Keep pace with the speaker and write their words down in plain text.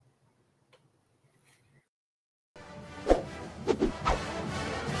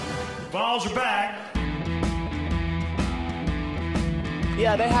Vols are back.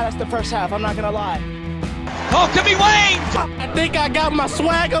 Yeah, they had us the first half, I'm not going to lie. Oh, could be Wayne! I think I got my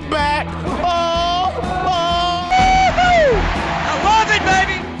swagger back. Oh! I love it,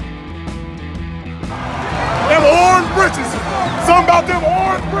 baby! Them orange britches. Something about them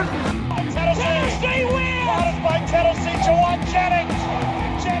orange britches. Tennessee wins! By Tennessee, Jawan Jennings.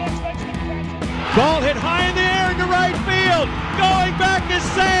 Jennings makes the catch. Ball hit high in the air into right field. Going back is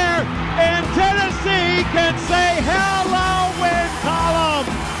Sayre, and Tennessee can say hello win column.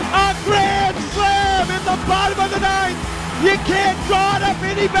 A grand slam in the bottom of the ninth. You can't draw it up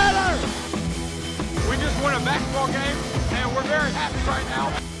any better. We just won a basketball game, and we're very happy right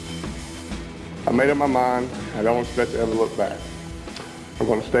now. I made up my mind. I don't expect to ever look back. I'm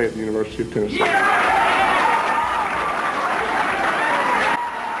going to stay at the University of Tennessee.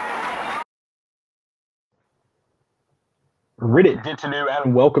 Reddit did to do,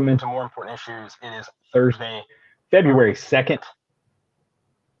 and welcome into More Important Issues. It is Thursday, February 2nd.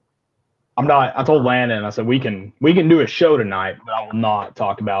 I told Landon, I said, we can do a show tonight, but I will not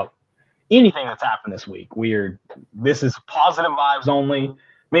talk about anything that's happened this week. This is positive vibes only.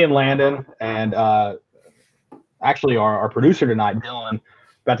 Me and Landon, and actually our producer tonight, Dylan,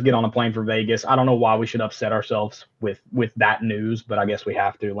 about to get on a plane for Vegas. I don't know why we should upset ourselves with that news, but I guess we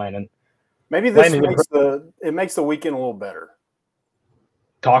have to, Landon. Maybe this makes the weekend a little better.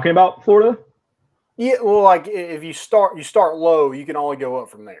 Talking about Florida? Yeah, well, like if you start low, you can only go up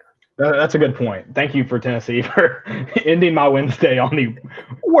from there. That's a good point. Thank you for Tennessee for ending my Wednesday on the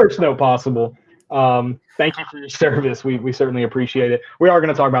worst note possible. Thank you for your service. We certainly appreciate it. We are going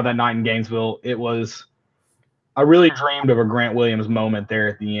to talk about that night in Gainesville. I really dreamed of a Grant Williams moment there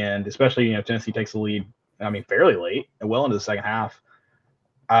at the end, especially, Tennessee takes the lead, fairly late and well into the second half.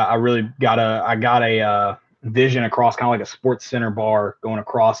 I really got a vision across kind of like a Sports Center bar going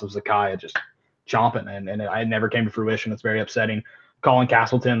across of Zakiah just chomping, and it never came to fruition. It's very upsetting. Colin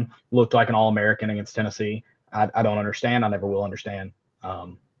Castleton looked like an All-American against Tennessee. I don't understand. I never will understand.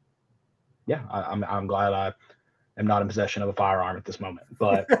 I'm glad I am not in possession of a firearm at this moment.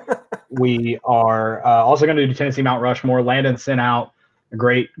 But we are also going to do Tennessee Mount Rushmore. Landon sent out a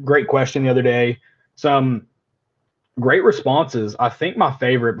great question the other day. Some great responses. I think my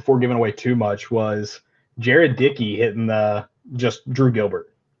favorite, before giving away too much, was Jared Dickey hitting just Drew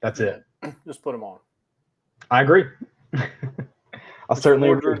Gilbert. That's it. Just put him on. I agree. I certainly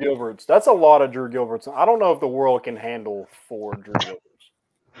agree. Drew Gilberts. That's a lot of Drew Gilberts. I don't know if the world can handle 4 Drew Gilberts.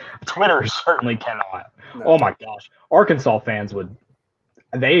 Twitter certainly cannot. No. Oh my gosh. Arkansas fans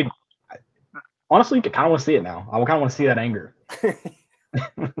honestly kind of want to see it now. I kind of want to see that anger.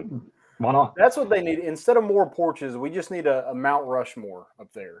 Why not? That's what they need. Instead of more porches, we just need a Mount Rushmore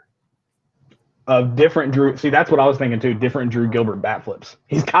up there. Of different Drew. See, that's what I was thinking too. Different Drew Gilbert bat flips.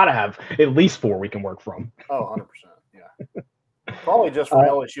 He's got to have at least 4 we can work from. Oh, 100%. Yeah. Probably just from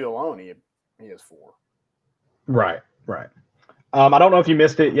LSU alone, he has 4. Right. I don't know if you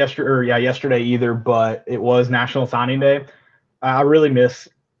missed it yesterday either, but it was National Signing Day. I really miss.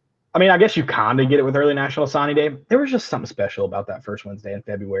 I guess you kind of get it with early National Signing Day. There was just something special about that first Wednesday in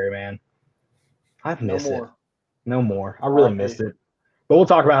February, man. I miss it. No more. I really missed it. But we'll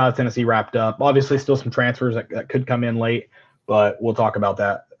talk about how Tennessee wrapped up. Obviously, still some transfers that could come in late, but we'll talk about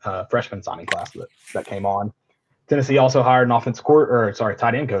that freshman signing class that came on. Tennessee also hired an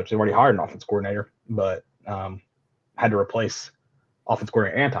tight end coach. They already hired an offense coordinator, but had to replace offense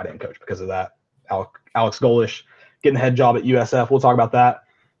coordinator and tight end coach because of that. Alex Golish getting the head job at USF. We'll talk about that.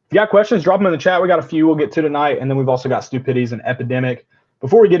 If you got questions, drop them in the chat. We got a few we'll get to tonight, and then we've also got Stupidities and Epidemic.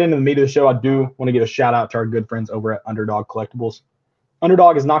 Before we get into the meat of the show, I do want to give a shout-out to our good friends over at Underdog Collectibles.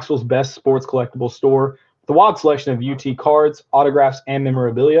 Underdog is Knoxville's best sports collectibles store with a wide selection of UT cards, autographs, and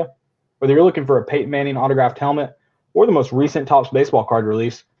memorabilia. Whether you're looking for a Peyton Manning autographed helmet or the most recent Topps baseball card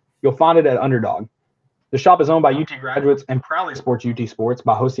release, you'll find it at Underdog. The shop is owned by UT graduates and proudly supports UT sports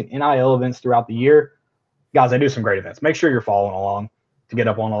by hosting NIL events throughout the year. Guys, they do some great events. Make sure you're following along to get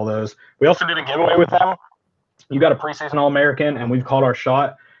up on all those. We also did a giveaway with them. You got a preseason All-American, and we've called our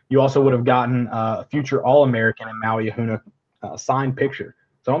shot. You also would have gotten a future All-American and Maui Ahuna signed picture.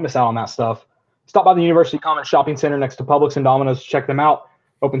 So don't miss out on that stuff. Stop by the University Commons Shopping Center next to Publix and Domino's to check them out.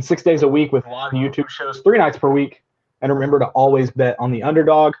 Open 6 days a week with live YouTube shows 3 nights per week. And remember to always bet on the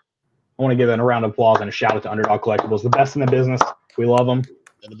Underdog. I want to give a round of applause and a shout out to Underdog Collectibles, the best in the business. We love them.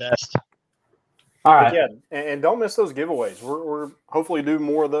 They're the best. All right. Yeah, and don't miss those giveaways. We're hopefully do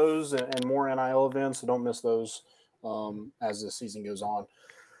more of those and more NIL events, so don't miss those as the season goes on.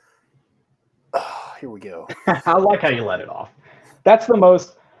 Here we go. I like how you let it off. That's the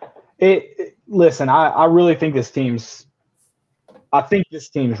most – listen, I really think this team's I think this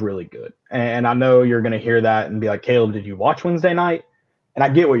team's really good. And I know you're going to hear that and be like, Caleb, did you watch Wednesday night? And I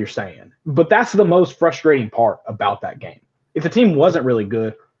get what you're saying. But that's the most frustrating part about that game. If the team wasn't really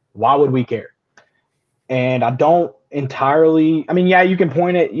good, why would we care? And I don't entirely – I mean, yeah, you can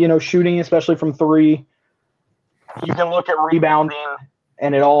point at, shooting, especially from three. You can look at rebounding,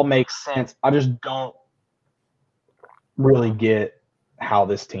 and it all makes sense. I just don't really get how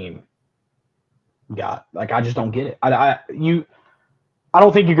this team got. Like, I just don't get it. I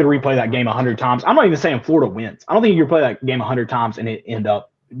don't think you could replay that game 100 times. I'm not even saying Florida wins. I don't think you could play that game 100 times and it end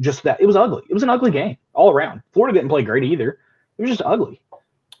up just that. It was ugly. It was an ugly game all around. Florida didn't play great either. It was just ugly.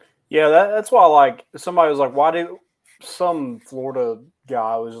 Yeah, that's why, somebody was like, why do some Florida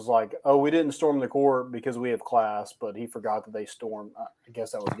guy was just like, oh, we didn't storm the court because we have class, but he forgot that they stormed. I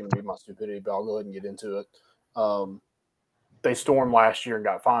guess that was going to be my stupidity, but I'll go ahead and get into it. They stormed last year and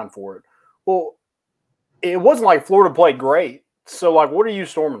got fined for it. Well, it wasn't like Florida played great. So, what are you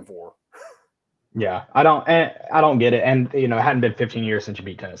storming for? Yeah, I don't get it. And, it hadn't been 15 years since you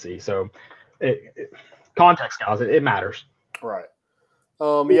beat Tennessee. So, context, guys, it matters. Right.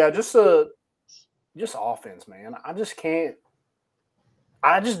 Yeah, just offense, man. I just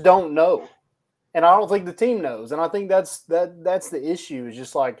don't know. And I don't think the team knows. And I think that's the issue is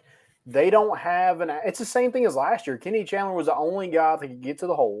just they don't have it's the same thing as last year. Kenny Chandler was the only guy that could get to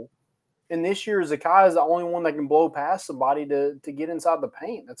the hole. And this year, Zakai is the only one that can blow past somebody to get inside the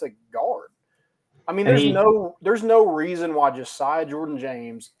paint. That's a guard. I mean, there's no reason why Josiah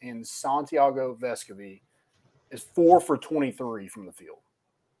Jordan-James and Santiago Vescovi is 4 for 23 from the field.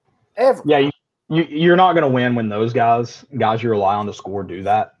 Ever. Yeah, you're not going to win when those guys you rely on to score do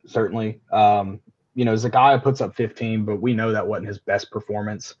that, certainly. Zakai puts up 15, but we know that wasn't his best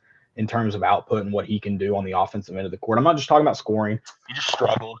performance in terms of output and what he can do on the offensive end of the court. I'm not just talking about scoring. He just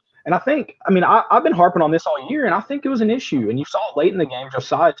struggled. And I've been harping on this all year, and I think it was an issue. And you saw it late in the game.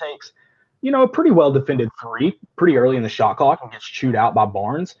 Josiah takes, a pretty well-defended three pretty early in the shot clock and gets chewed out by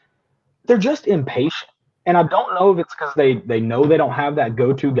Barnes. They're just impatient. And I don't know if it's because they know they don't have that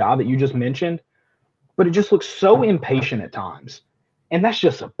go-to guy that you just mentioned, but it just looks so impatient at times. And that's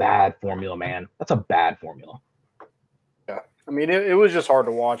just a bad formula, man. That's a bad formula. Yeah. I mean, it was just hard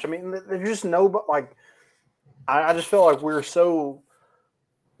to watch. I mean, there's just I just felt like we were so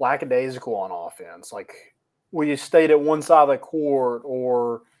lackadaisical on offense. We stayed at one side of the court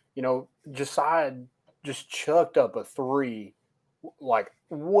or, Josiah just chucked up a three,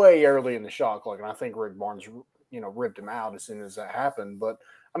 way early in the shot clock. And I think Rick Barnes, ripped him out as soon as that happened. But,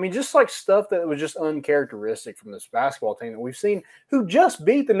 I mean, just stuff that was just uncharacteristic from this basketball team that we've seen who just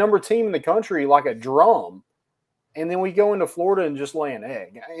beat the number team in the country like a drum. And then we go into Florida and just lay an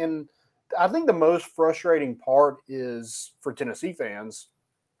egg. And I think the most frustrating part is for Tennessee fans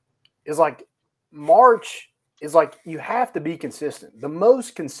is March is you have to be consistent. The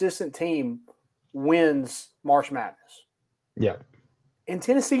most consistent team wins March Madness. Yeah. And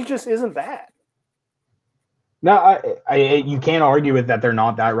Tennessee just isn't that. No, you can't argue with that they're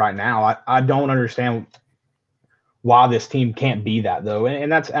not that right now. I don't understand why this team can't be that, though.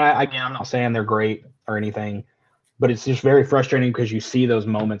 And again, I'm not saying they're great or anything, but it's just very frustrating because you see those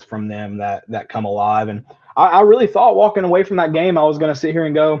moments from them that come alive. And I really thought walking away from that game, I was going to sit here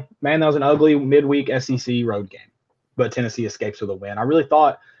and go, man, that was an ugly midweek SEC road game. But Tennessee escapes with a win. I really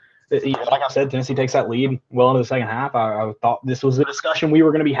thought, like I said, Tennessee takes that lead well into the second half. I thought this was the discussion we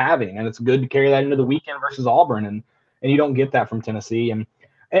were going to be having, and it's good to carry that into the weekend versus Auburn, and you don't get that from Tennessee. And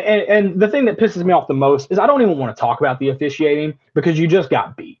the thing that pisses me off the most is I don't even want to talk about the officiating because you just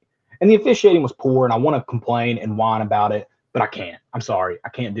got beat. And the officiating was poor, and I want to complain and whine about it, but I can't. I'm sorry. I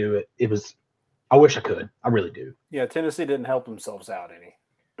can't do it. I wish I could. I really do. Yeah, Tennessee didn't help themselves out any.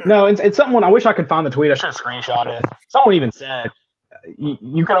 No, it's someone – I wish I could find the tweet. I should have screenshot it. Someone even said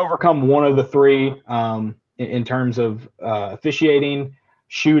you can overcome one of the three in terms of officiating,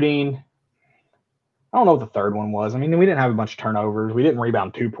 shooting. I don't know what the third one was. I mean, we didn't have a bunch of turnovers. We didn't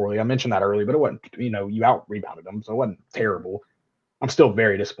rebound too poorly. I mentioned that early, but it wasn't – you out-rebounded them, so it wasn't terrible. I'm still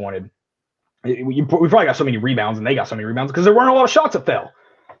very disappointed. We probably got so many rebounds, and they got so many rebounds because there weren't a lot of shots that fell.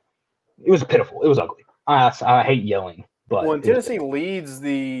 It was pitiful. It was ugly. I hate yelling. But when Tennessee leads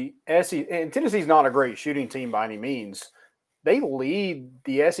the SEC, and Tennessee's not a great shooting team by any means, they lead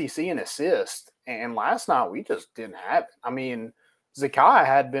the SEC in assists. And last night, we just didn't have it. I mean, Zakai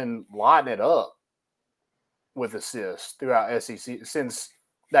had been lighting it up with assists throughout SEC since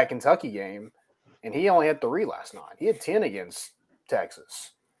that Kentucky game, and he only had 3 last night. He had 10 against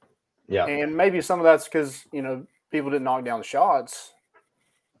Texas. Yeah. And maybe some of that's because, people didn't knock down the shots.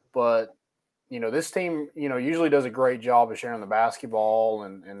 But, this team, usually does a great job of sharing the basketball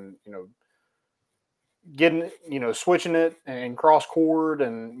and getting, switching it and cross court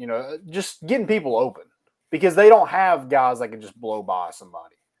and, just getting people open because they don't have guys that can just blow by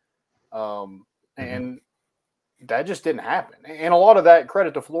somebody. And that just didn't happen. And a lot of that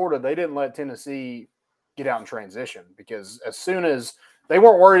credit to Florida, they didn't let Tennessee get out in transition because as soon as they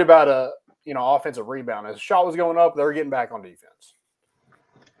weren't worried about a, offensive rebound, as the shot was going up, they were getting back on defense.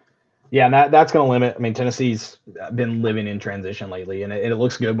 Yeah, and that's going to limit. I mean, Tennessee's been living in transition lately, and it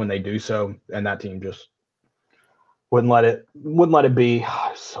looks good when they do so. And that team just wouldn't let it be.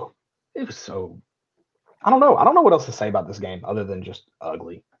 It was so. I don't know what else to say about this game other than just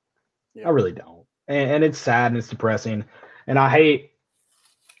ugly. Yeah. I really don't. And it's sad and it's depressing. And I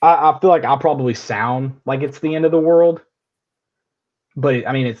feel like I'll probably sound like it's the end of the world, but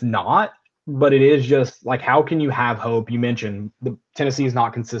I mean it's not. But it is just like, how can you have hope? You mentioned the Tennessee is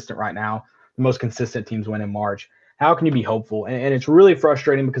not consistent right now. The most consistent teams win in March. How can you be hopeful? And it's really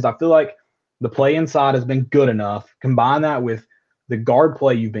frustrating because I feel like the play inside has been good enough. Combine that with the guard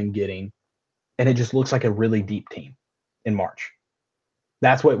play you've been getting, and it just looks like a really deep team in March.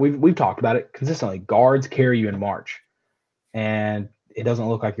 That's what we've talked about it consistently. Guards carry you in March, and it doesn't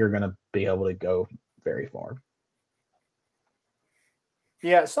look like you're going to be able to go very far.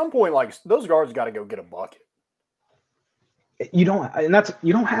 Yeah, at some point, like those guards got to go get a bucket. You don't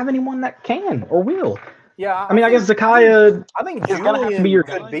have anyone that can or will. Yeah, I mean, I guess Zakiya. I think Julian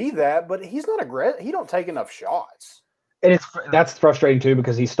could be that, but he's not aggressive. He don't take enough shots. And that's frustrating too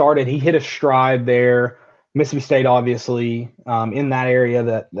because he hit a stride there. Mississippi State, obviously, in that area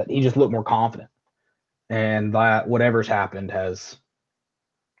that he just looked more confident, and that whatever's happened has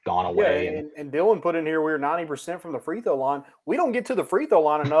gone away. Yeah, and Dylan put in here we were 90% from the free throw line. We don't get to the free throw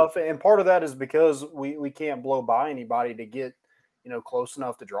line enough, and part of that is because we can't blow by anybody to get close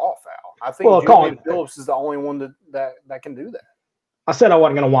enough to draw a foul. I think Julian Phillips is the only one that can do that. I said I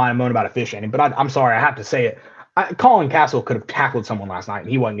wasn't going to whine and moan about officiating, but I'm sorry, I have to say it. Colin Castle could have tackled someone last night, and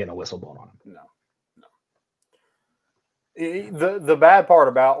he wasn't getting a whistle blown on him. No. The bad part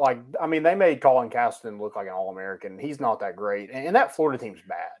about, they made Colin Castleton look like an All-American. He's not that great. And that Florida team's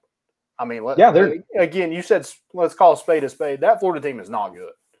bad. I mean, again, you said let's call a spade a spade. That Florida team is not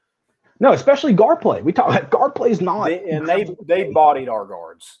good. No, especially guard play. We talk about guard play is not. They bodied our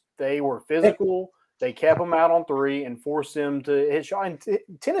guards. They were physical. They kept them out on three and forced them to hit shot. And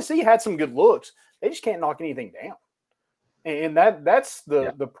Tennessee had some good looks. They just can't knock anything down. And that's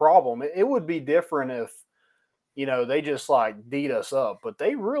the problem. It would be different if they just beat us up, but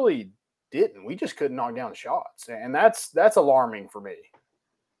they really didn't. We just couldn't knock down shots, and that's alarming for me.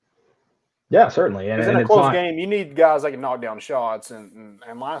 Yeah, certainly. And in a close game, you need guys that can knock down shots, and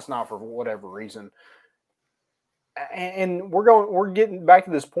last night for whatever reason, and we're getting back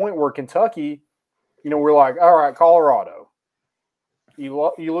to this point where Kentucky, we're like, all right, Colorado,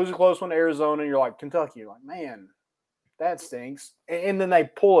 you lose a close one to Arizona, and you're like Kentucky, you're like, man, that stinks, and then they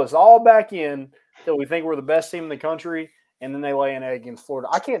pull us all back in. Till we think we're the best team in the country, and then they lay an egg against Florida.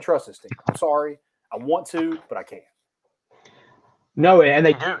 I can't trust this team. I'm sorry. I want to, but I can't. No, and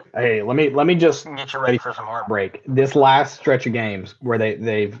they do. Hey, let me just get you ready for some heartbreak. This last stretch of games where they're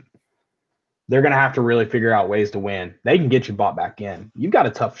going to have to really figure out ways to win. They can get you bought back in. You've got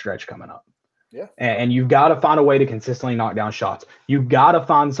a tough stretch coming up. Yeah. And you've got to find a way to consistently knock down shots. You've got to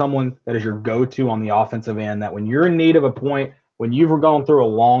find someone that is your go-to on the offensive end, that when you're in need of a point, when you've gone through a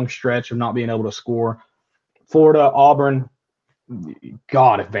long stretch of not being able to score, Florida, Auburn,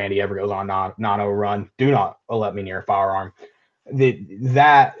 God, if Vandy ever goes on a 9-0 run, do not let me near a firearm.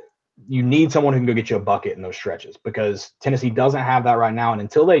 That you need someone who can go get you a bucket in those stretches because Tennessee doesn't have that right now. And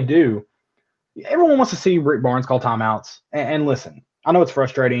until they do, everyone wants to see Rick Barnes call timeouts. And listen, I know it's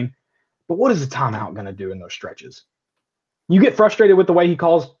frustrating, but what is a timeout going to do in those stretches? You get frustrated with the way he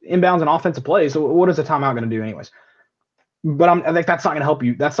calls inbounds and offensive plays. So what is a timeout going to do anyways? But I think that's not going to help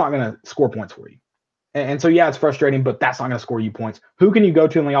you. That's not going to score points for you. And so, yeah, it's frustrating, but that's not going to score you points. Who can you go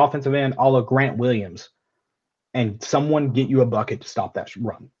to on the offensive end, a la Grant Williams, and someone get you a bucket to stop that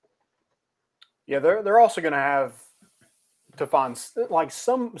run? Yeah, they're also going to have to find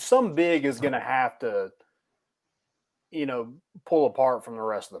some big is going to have to, pull apart from the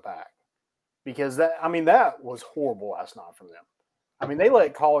rest of the pack because that was horrible last night from them. They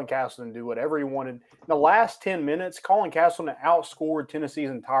let Colin Castleton do whatever he wanted. In the last 10 minutes, Colin Castleton outscored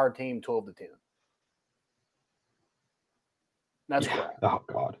Tennessee's entire team 12-10. That's crap. Oh,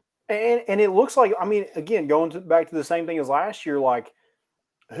 God. And it looks like, again, back to the same thing as last year,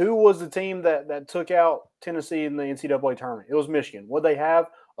 who was the team that took out Tennessee in the NCAA tournament? It was Michigan. What they have?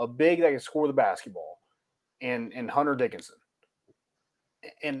 A big that can score the basketball and Hunter Dickinson.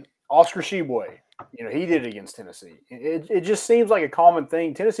 And Oscar Tshiebwe. You know, he did it against Tennessee. It just seems like a common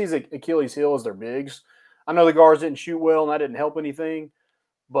thing. Tennessee's Achilles heel is their bigs. I know the guards didn't shoot well, and that didn't help anything,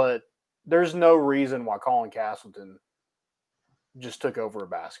 but there's no reason why Colin Castleton just took over a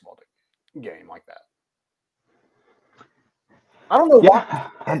basketball game like that. I don't know why.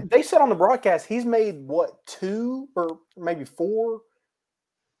 They said on the broadcast he's made, 2 or maybe 4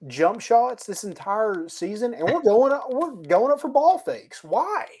 jump shots this entire season, and we're going up for ball fakes.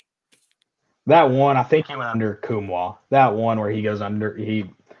 Why? That one, I think he went under Kumwa. That one where he goes under,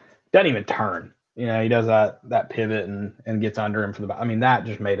 he doesn't even turn. You know, he does that pivot and gets under him for the. I mean, that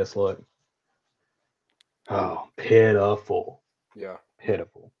just made us look. Oh, pitiful. Yeah,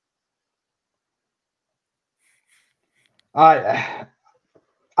 pitiful. I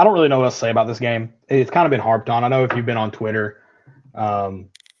don't really know what else to say about this game. It's kind of been harped on. I know if you've been on Twitter,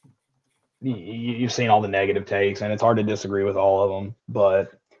 you've seen all the negative takes, and it's hard to disagree with all of them.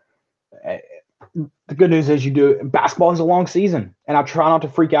 But the good news is basketball is a long season, and I try not to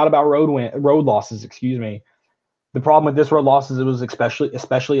freak out about road losses. Excuse me. The problem with this road losses, it was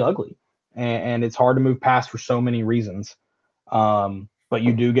especially ugly, and it's hard to move past for so many reasons. But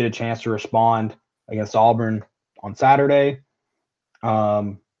you do get a chance to respond against Auburn on Saturday. I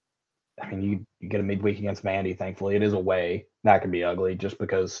mean, you get a midweek against Vandy. Thankfully, it is away. That can be ugly just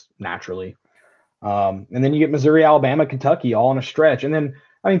because naturally. And then you get Missouri, Alabama, Kentucky all in a stretch, and then.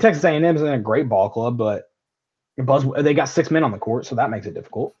 I mean, Texas A&M isn't a great ball club, but they got 6 men on the court, so that makes it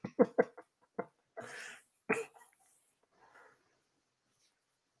difficult.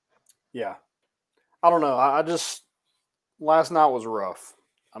 Yeah. I don't know. I just – last night was rough.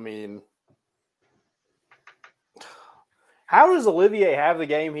 I mean, how does Olivier have the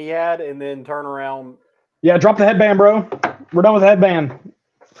game he had and then turn around? Yeah, drop the headband, bro. We're done with the headband.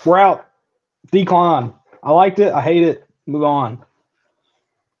 We're out. Decline. I liked it. I hate it. Move on.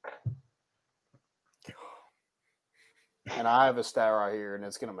 And I have a stat right here, and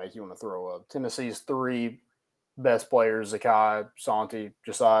it's going to make you want to throw up. Tennessee's 3 best players, Zakai, Santi,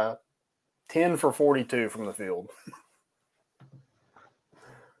 Josiah, 10 for 42 from the field.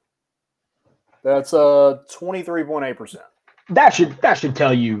 That's 23.8%. That should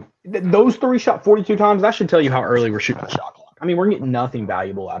tell you those 3 shot 42 times. That should tell you how early we're shooting the shot clock. I mean, we're getting nothing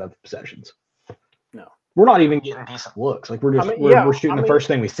valuable out of possessions. No, we're not even getting decent looks. Like we're just we're shooting the first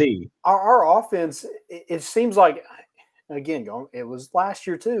thing we see. Our offense, it seems like. Again, it was last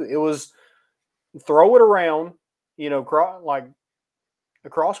year too. It was throw it around, you know, like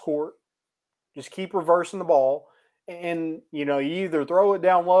across court, just keep reversing the ball. And, you know, you either throw it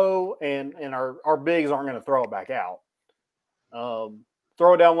down low and our bigs aren't going to throw it back out.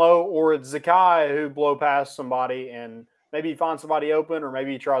 Throw it down low, or it's Zakai who blow past somebody and maybe he finds somebody open, or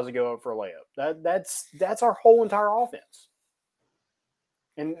maybe he tries to go up for a layup. That's our whole entire offense.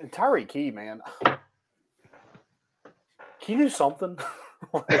 And Tyreek Key, man. Can you do something?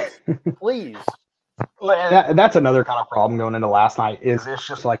 Please. That's another kind of problem going into last night. Is it's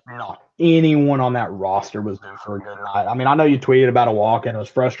just like not anyone on that roster was due for a good night. I mean, I know you tweeted about a walk and it was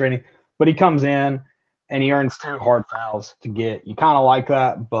frustrating, but he comes in and he earns 2 hard fouls to get. You kind of like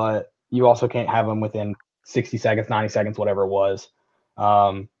that, but you also can't have him within 60 seconds, 90 seconds, whatever it was.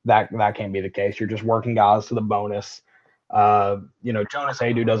 That can't be the case. You're just working guys to the bonus. You know, Jonas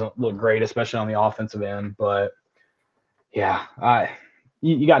Adu doesn't look great, especially on the offensive end, but yeah,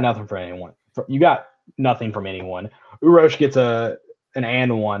 you got nothing for anyone. You got nothing from anyone. Urosh gets an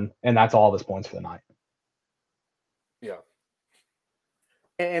and one, and that's all of his points for the night. Yeah.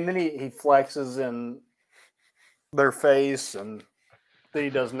 And then he flexes in their face, and then he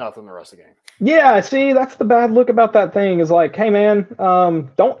does nothing the rest of the game. Yeah, see, that's the bad look about that thing is like, hey, man,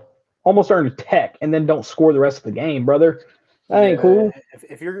 don't almost earn a tech and then don't score the rest of the game, brother. That ain't cool.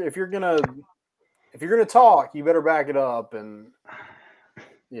 If you're gonna talk, you better back it up. And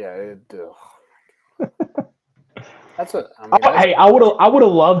yeah, that's it. I mean, hey, I would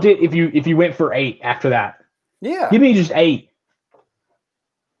have loved it if you went for 8 after that. Yeah, give me just 8.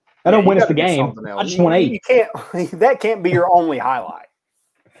 I don't win us the game. I just want 8. You can't. That can't be your only highlight.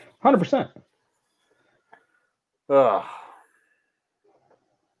 100%.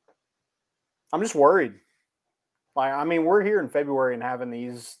 I'm just worried. Like, I mean, we're here in February and having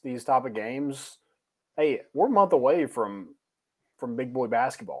these type of games. Hey, we're a month away from big boy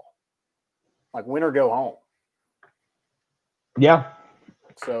basketball. Like, win or go home. Yeah.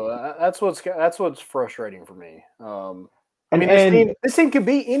 So that's what's frustrating for me. I mean, this team could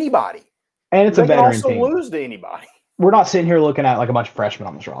beat anybody, and it's a veteran team. They can also lose to anybody. We're not sitting here looking at like a bunch of freshmen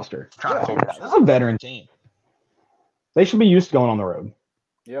on this roster. Yeah. This is a veteran team. They should be used to going on the road.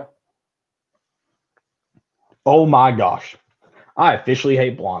 Yeah. Oh my gosh. I officially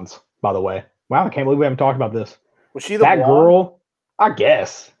hate blondes, by the way. Wow, I can't believe we haven't talked about this. Was she the That blonde? girl, I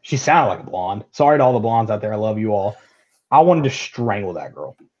guess. She sounded like a blonde. Sorry to all the blondes out there. I love you all. I wanted to strangle that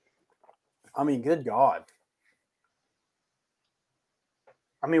girl. I mean, good God.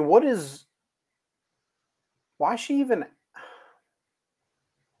 I mean, why is she even?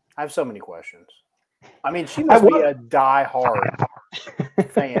 I have so many questions. I mean, she must be a diehard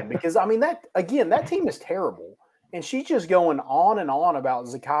fan because, I mean, that team is terrible. And she's just going on and on about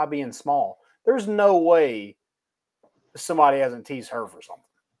Zakai being small. There's no way somebody hasn't teased her for something.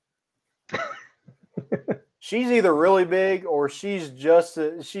 She's either really big or she's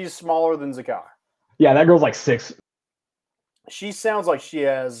smaller than Zakai. Yeah, that girl's like 6. She sounds like she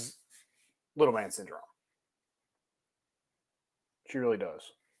has little man syndrome. She really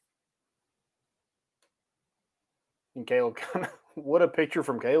does. And Caleb what a picture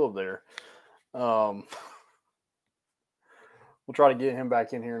from Caleb there. We'll try to get him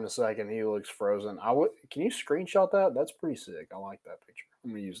back in here in a second. He looks frozen. Can you screenshot that? That's pretty sick. I like that picture.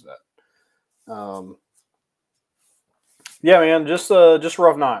 I'm gonna use that. Yeah, man, just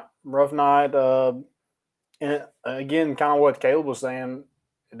rough night. Rough night. And again, kind of what Caleb was saying,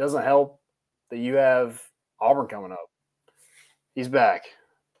 it doesn't help that you have Auburn coming up. He's back.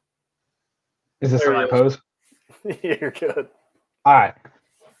 Is this the right pose? Yeah, you're good. All right.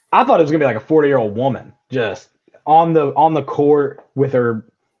 I thought it was gonna be like a 40-year-old woman just on the court with her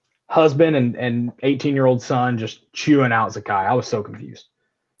husband and 18-year-old son just chewing out Zakai. I was so confused.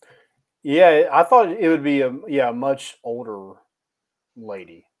 Yeah, I thought it would be a much older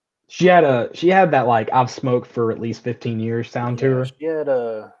lady. She had that like I've smoked for at least 15 years sound to her. She had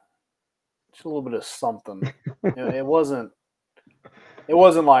just a little bit of something. It wasn't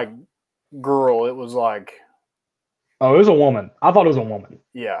like girl. It was like, oh, it was a woman. I thought it was a woman.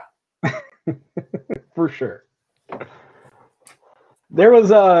 Yeah, for sure. There was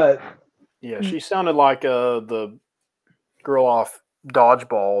she sounded like the girl off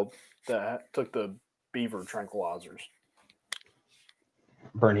Dodgeball that took the beaver tranquilizers.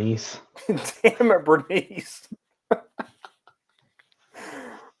 Bernice. Damn it, Bernice.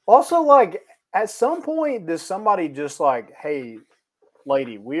 Also, like, at some point, does somebody just like, hey,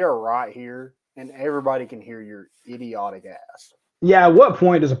 lady, we are right here, and everybody can hear your idiotic ass. Yeah, at what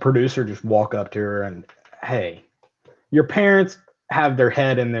point does a producer just walk up to her and, hey, your parents have their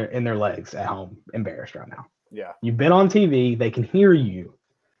head in their legs at home, embarrassed right now. Yeah. You've been on TV, they can hear you.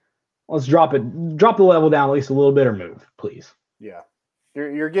 Let's drop the level down at least a little bit or move, please. Yeah.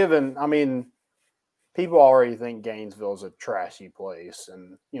 You're given, I mean, people already think Gainesville is a trashy place,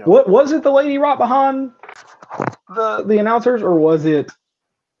 and What was it? The lady right behind the announcers, or was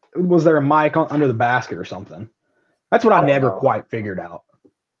there a mic under the basket or something? That's what I never quite figured out.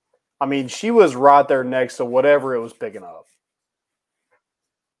 I mean, she was right there next to whatever it was picking up,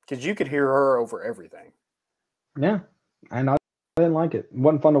 because you could hear her over everything. Yeah, and I didn't like it. It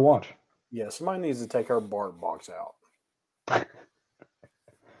wasn't fun to watch. Yeah, somebody needs to take her BART box out.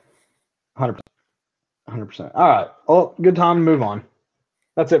 100%. All right. Well, good time to move on.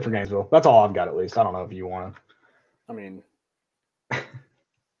 That's it for Gainesville. That's all I've got, at least. I don't know if you want to. I mean,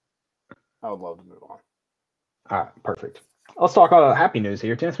 I would love to move on. All right. Perfect. Let's talk happy news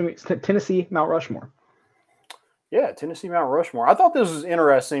here. Tennessee Mount Rushmore. Yeah, Tennessee Mount Rushmore. I thought this was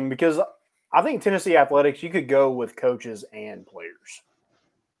interesting because I think Tennessee athletics, you could go with coaches and players.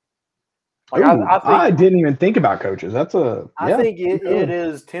 Like, ooh, I didn't even think about coaches. I think it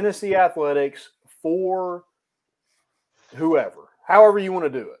is Tennessee athletics for whoever, however you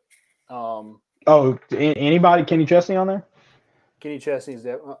want to do it. Anybody? Kenny Chesney on there? Kenny Chesney's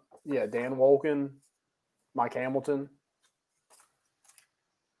there. Yeah, Dan Wolken, Mike Hamilton.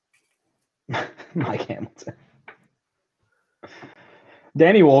 Mike Hamilton.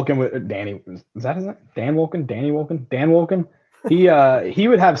 Danny Wolken. Danny, is that his name? Dan Wolken? Danny Wolken? Dan Wolken? He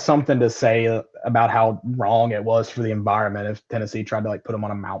would have something to say about how wrong it was for the environment if Tennessee tried to like put him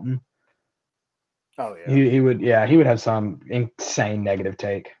on a mountain. Oh yeah. He would have some insane negative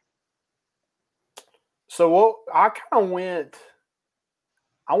take. So I kind of went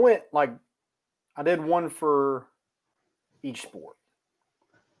like I did one for each sport.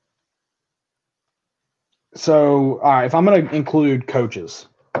 So, all right, if I'm going to include coaches,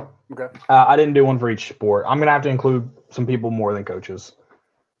 okay. I didn't do one for each sport. I'm going to have to include some people more than coaches.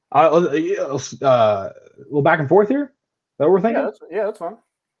 A little back and forth here? Is that what we're thinking? Yeah, that's fine.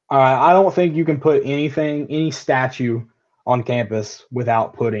 I don't think you can put any statue on campus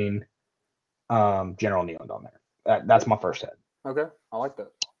without putting General Nealon on there. That's my first head. Okay, I like that.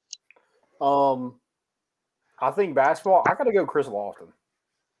 I think basketball, I got to go Chris Lofton.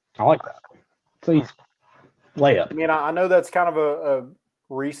 I like that. Please. Layup. I mean, I know that's kind of a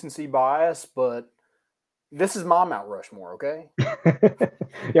recency bias, but this is my Mount Rushmore, okay?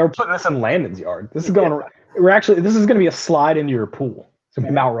 Yeah, we're putting this in Landon's yard. This is going. This is going to be a slide into your pool. It's going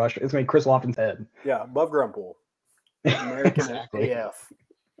to be Mount Rush. It's going to be Chris Lofton's head. Yeah, above ground pool. American Exactly. AF.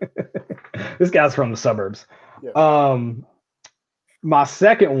 This guy's from the suburbs. Yeah. My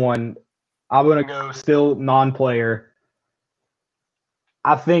second one, I'm going to go still non-player.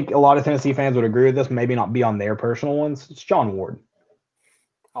 I think a lot of Tennessee fans would agree with this, maybe not be on their personal ones. It's John Ward.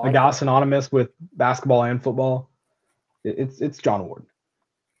 A guy synonymous with basketball and football. It's John Ward.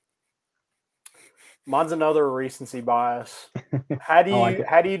 Mine's another recency bias. How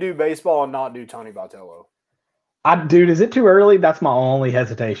do you do baseball and not do Tony Vitello? Dude, is it too early? That's my only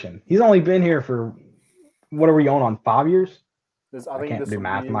hesitation. He's only been here for, what are we going on, 5 years? I can't do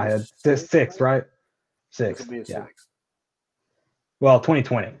math in my head. Six, right? Six. This will be a yeah. six. Well,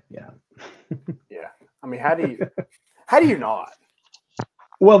 2020. Yeah. Yeah. I mean, how do you not?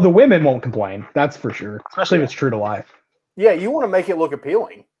 Well, the women won't complain. That's for sure. Especially if it's true to life. Yeah, you want to make it look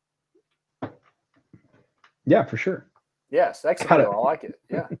appealing. Yeah, for sure. Yes, excellent. I like it.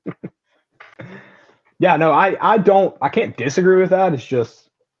 Yeah. Yeah, no, I can't disagree with that. It's just,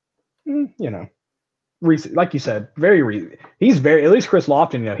 recent, like you said, he's very, at least Chris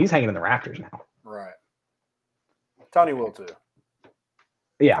Lofton, he's hanging in the rafters now. Right. Tony will too.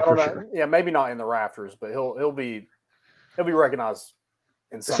 Yeah, for sure. Yeah, maybe not in the rafters, but he'll be recognized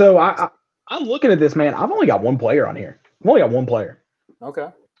in some. So I'm looking at this, man. I've only got one player on here. I've only got one player. Okay.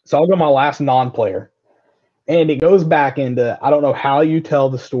 So I'll go my last non-player. And it goes back into, I don't know how you tell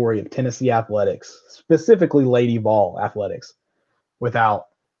the story of Tennessee athletics, specifically Lady Vol athletics, without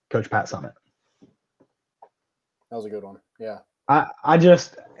Coach Pat Summitt. That was a good one. Yeah. I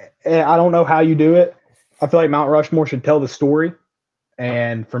don't know how you do it. I feel like Mount Rushmore should tell the story.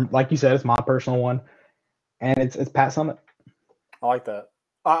 And from, like you said, it's my personal one. And it's Pat Summitt. I like that.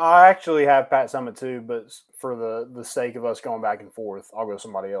 I actually have Pat Summitt too, but for the sake of us going back and forth, I'll go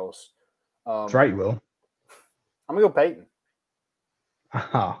somebody else. That's right, you will. I'm gonna go Peyton.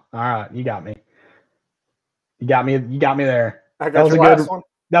 Oh, all right, you got me. You got me there. That was a good one.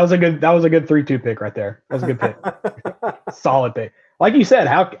 That was a good 3-2 pick right there. That was a good pick. Solid pick. Like you said,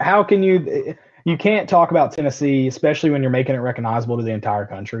 how can you can't talk about Tennessee, especially when you're making it recognizable to the entire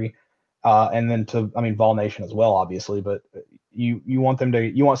country, and then Vol Nation as well, obviously. But you want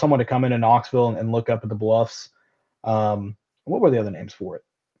someone to come into Knoxville and look up at the Bluffs. What were the other names for it?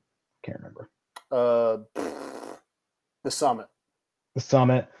 Can't remember. The Summit. The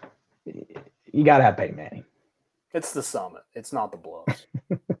Summit. You got to have Peyton Manning. It's the Summit. It's not the Bluffs.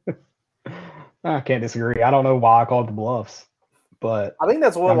 I can't disagree. I don't know why I call it the Bluffs, but I think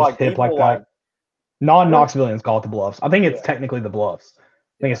that's what people like that. Non-Knoxvillians call it the Bluffs. I think it's technically the Bluffs. I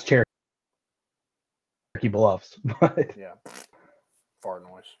think it's Cherokee Bluffs. But yeah, fart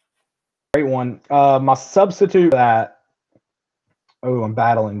noise. Great one. My substitute for that. Oh, I'm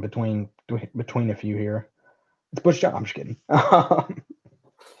battling between a few here. It's Butch Jones. I'm just kidding.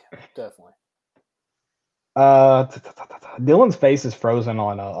 Definitely. Dylan's face is frozen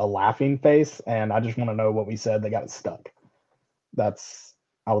on a laughing face, and I just want to know what we said that got it stuck.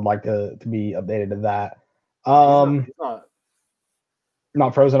 I would like to be updated to that. He's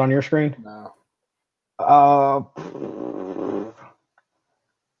not frozen on your screen? No. All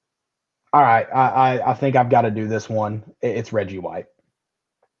right. I think I've got to do this one. It's Reggie White.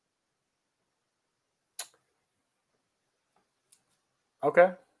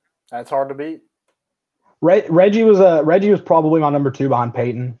 Okay. That's hard to beat. Reggie was probably my number 2 behind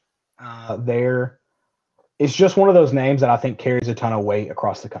Peyton. There. It's just one of those names that I think carries a ton of weight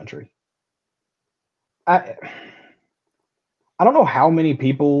across the country. I don't know how many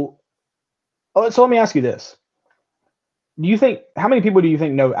people. Oh, so let me ask you this: how many people do you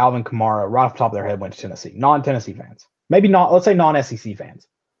think know Alvin Kamara right off the top of their head went to Tennessee? Non-Tennessee fans, maybe not. Let's say non-SEC fans.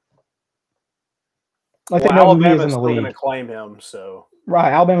 Like they know who he is in the league. Going to claim him, so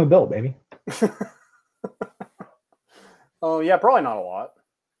right, Alabama built, baby. Oh yeah, probably not a lot.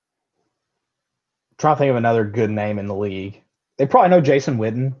 Trying to think of another good name in the league. They probably know Jason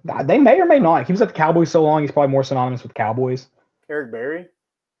Witten. They may or may not. He was at the Cowboys so long, he's probably more synonymous with Cowboys. Eric Berry.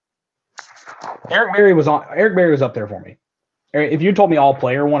 Eric Berry was up there for me. If you told me all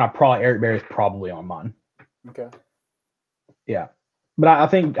player one, Eric Berry's probably on mine. Okay. Yeah, but I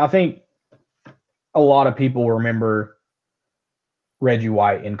think a lot of people remember Reggie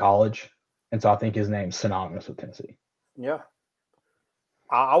White in college, and so I think his name's synonymous with Tennessee. Yeah.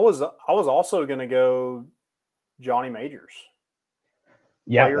 I was also going to go Johnny Majors.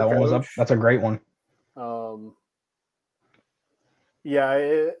 Yeah, that one was up. That's a great one. Yeah,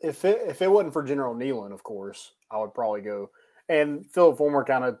 if it wasn't for General Nealon, of course, I would probably go. And Philip Fulmer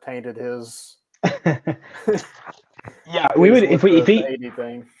kind of tainted his. Yeah, we would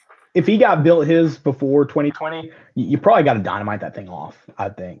if he got built his before 2020, you probably got to dynamite that thing off. I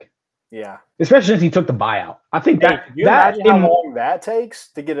think. Yeah, especially since he took the buyout. I think that. Can you imagine how long that takes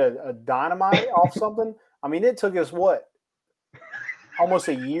to get a dynamite off something? I mean, it took us almost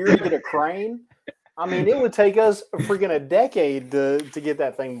a year to get a crane. I mean, it would take us freaking a decade to get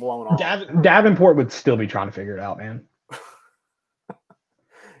that thing blown off. Davenport would still be trying to figure it out, man.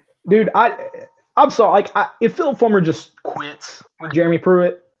 Dude, I'm sorry. Like, if Philip Fulmer just quits with Jeremy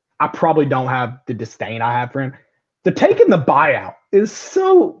Pruitt, I probably don't have the disdain I have for him. The taking the buyout is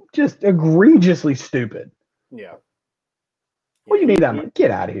so just egregiously stupid. Yeah. What do you need that? Get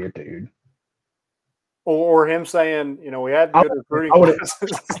out of here, dude. Or him saying, we had good recruiting.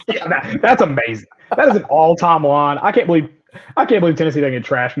 Yeah, that's amazing. That is an all-time one. I can't believe Tennessee doesn't get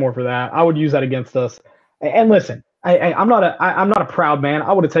trashed more for that. I would use that against us. And listen, I'm not a proud man.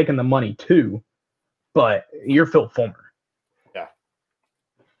 I would have taken the money too, but you're Phil Fulmer. Yeah.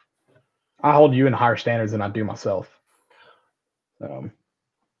 I hold you in higher standards than I do myself.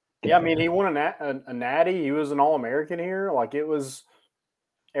 Yeah, I mean, he won a natty. He was an All-American here. Like,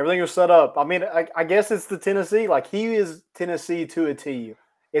 everything was set up. I mean, I guess it's the Tennessee. Like, he is Tennessee to a T.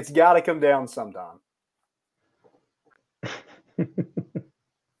 It's got to come down sometime.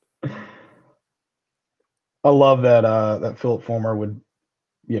 I love that Philip Fulmer would,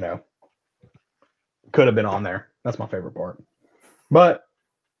 could have been on there. That's my favorite part. But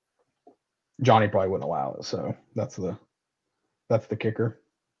Johnny probably wouldn't allow it, so that's the kicker.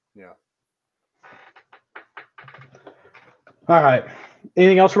 Yeah. All right.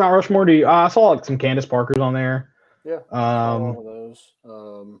 Anything else from Mount Rushmore? I saw like some Candace Parkers on there. Yeah. One of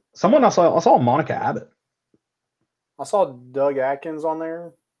those. Someone I saw Monica Abbott. I saw Doug Atkins on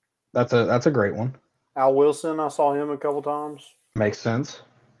there. That's a great one. Al Wilson, I saw him a couple times. Makes sense.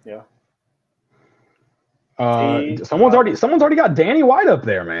 Yeah. Someone's already got Danny White up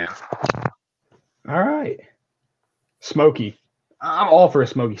there, man. All right. Smokey. I'm all for a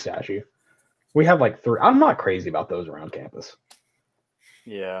Smokey statue. We have like 3. I'm not crazy about those around campus.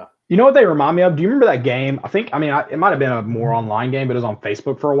 Yeah. You know what they remind me of? Do you remember that game? It might have been a more online game, but it was on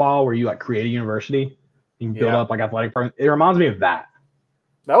Facebook for a while where you like create a university. You can build up like athletic programs. It reminds me of that.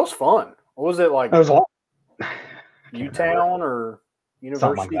 That was fun. What was it like? It was a lot. U-Town or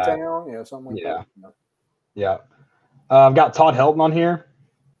University like Town? Yeah, something like that. Yeah. I've got Todd Helton on here.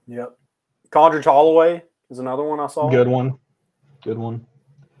 Yep. Condridge Holloway is another one I saw. Good one.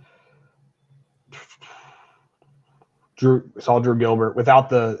 Drew Gilbert without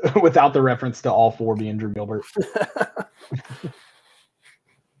the reference to all 4 being Drew Gilbert.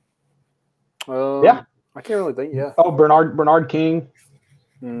 Yeah. I can't really think. Yeah. Oh, Bernard King.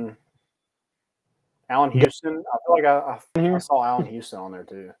 Allen Houston. I feel like I saw Allen Houston on there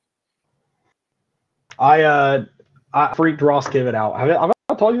too. I freaked Ross Kivett out. Have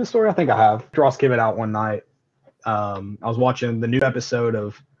I told you the story? I think I have. Ross Kivett out one night. I was watching the new episode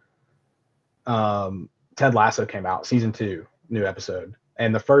of Ted Lasso came out, season 2, new episode,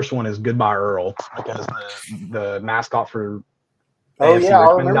 and the first one is Goodbye Earl because the mascot for AFC I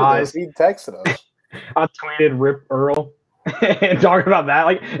Richmond remember dies. this. He texted us. I tweeted Rip Earl and talking about that.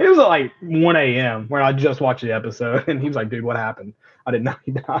 Like it was like 1 a.m. when I just watched the episode, and he was like, "Dude, what happened? I didn't know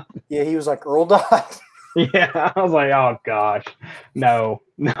he died." Yeah, he was like, "Earl died." Yeah, I was like, "Oh gosh, no."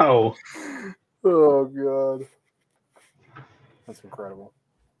 Oh god, that's incredible.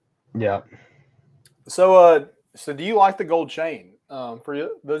 Yeah. So do you like the gold chain? For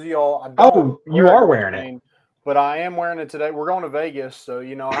those of y'all, you are wearing it, but I am wearing it today. We're going to Vegas, so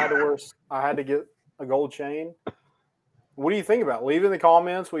I had to get a gold chain. What do you think about it? Leave in the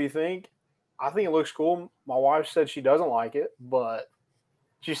comments what you think. I think it looks cool. My wife said she doesn't like it, but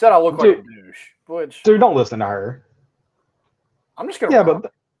she said I look like a douche. Which, dude, don't listen to her. I'm just gonna. Yeah,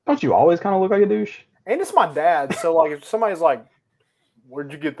 but don't you always kind of look like a douche? And it's my dad, so like if somebody's like,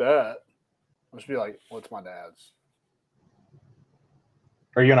 "Where'd you get that?" I'll just be like, "Well, it's my dad's."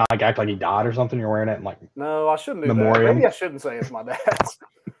 Are you gonna like act like he died or something? You're wearing it and like no, I shouldn't do memoriam? that. Maybe I shouldn't say it's my dad's,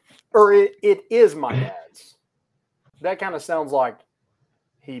 or it is my dad's. That kind of sounds like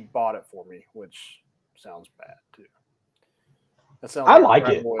he bought it for me, which sounds bad too. That sounds. I like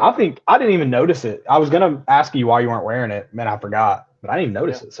it. I think I didn't even notice it. I was gonna ask you why you weren't wearing it, man. I forgot, but I didn't even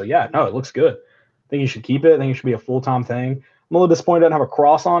notice it. So yeah, no, it looks good. I think you should keep it. I think it should be a full-time thing. I'm a little disappointed it doesn't have a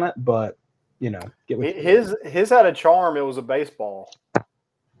cross on it, but get with his had a charm. It was a baseball.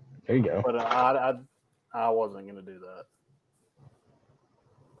 There you go. But I wasn't gonna do that.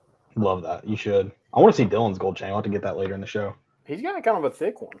 Love that. You should. I want to see Dylan's gold chain. I'll have to get that later in the show. He's got kind of a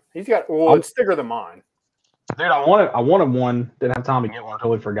thick one. He's got it's thicker than mine. Dude, I wanted one. Didn't have time to get one.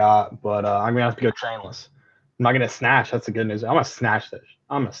 Totally forgot. But I'm gonna have to go chainless. I'm not gonna snatch. That's the good news. I'm gonna snatch this.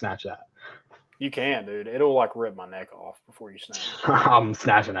 I'm gonna snatch that. You can, dude. It'll like rip my neck off before you snatch. I'm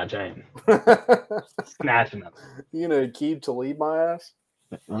snatching that chain. Snatching it. You gonna keep to lead my ass?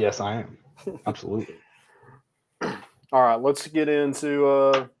 Yes, I am. Absolutely. All right, let's get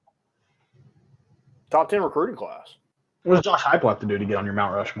into top 10 recruiting class. What does Josh Heupel have to do to get on your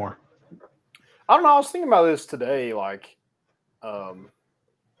Mount Rushmore? I don't know. I was thinking about this today. Like,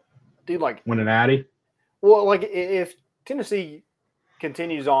 dude, like, Win an Addy? well, like if Tennessee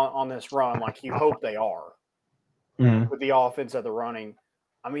continues on this run, like you hope they are, with the offense that they're running,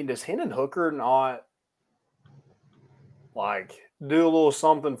 I mean, does Hendon Hooker not like do a little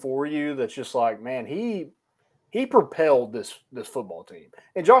something for you that's just like, man, he propelled this football team,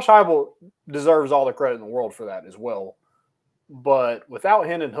 and Josh Heupel deserves all the credit in the world for that as well. But without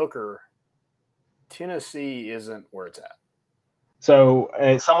Hendon Hooker, Tennessee isn't where it's at. So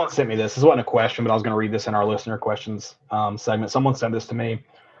someone sent me this. This wasn't a question, but I was going to read this in our listener questions segment. Someone sent this to me.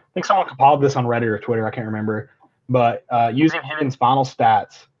 I think someone compiled this on Reddit or Twitter. I can't remember. But using Hendon's final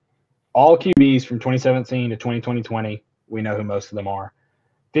stats, all QBs from 2017 to 2020, we know who most of them are.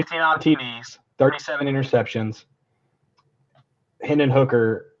 59 TDs, 37 interceptions. Hendon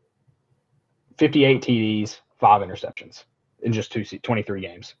Hooker, 58 TDs, 5 interceptions in just 23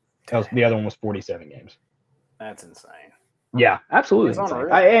 games. The other one was 47 games. That's insane. Yeah, absolutely. It's insane.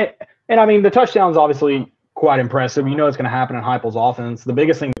 unreal. And I mean, the touchdown's obviously quite impressive. You know it's going to happen in Heupel's offense. The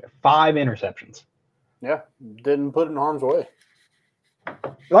biggest thing, 5 interceptions. Yeah, didn't put it in harm's way.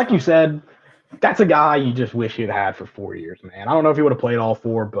 Like you said, that's a guy you just wish you'd had for 4 years, man. I don't know if he would have played all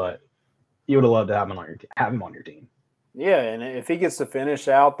 4, but you would have loved to have him on your team. Yeah, and if he gets to finish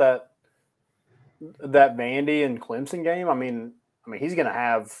out that Vandy and Clemson game, I mean, he's going to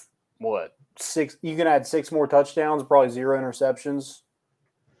have what? 6? You can add 6 more touchdowns, probably 0 interceptions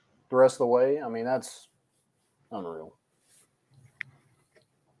the rest of the way. I mean, that's unreal.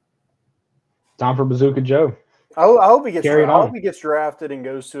 Time for Bazooka Joe. I hope he gets. Carry it on. I hope he gets drafted and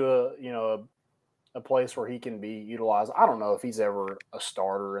goes to a place where he can be utilized. I don't know if he's ever a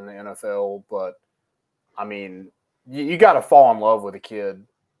starter in the NFL, but I mean, you got to fall in love with a kid.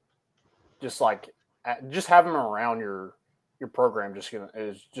 Just have him around your program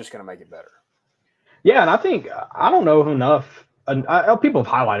is just gonna make it better. Yeah, and I think I don't know if enough. People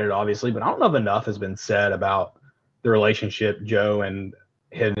have highlighted it, obviously, but I don't know if enough has been said about the relationship Joe and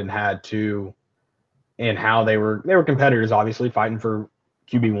Hendon had to, and how they were competitors, obviously fighting for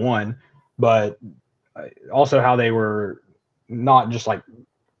QB1, but also how they were not just like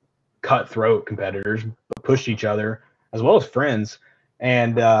cutthroat competitors, but pushed each other as well as friends.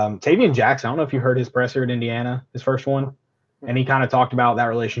 And Tavian Jackson, I don't know if you heard his presser at Indiana, his first one, and he kind of talked about that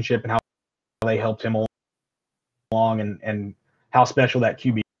relationship and how they helped him along and how special that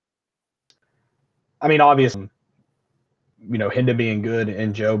QB is. I mean, obviously, Hendon being good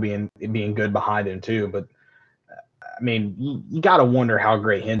and Joe being good behind him too. But I mean, you got to wonder how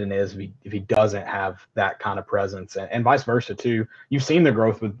great Hendon is if he doesn't have that kind of presence, and vice versa too. You've seen the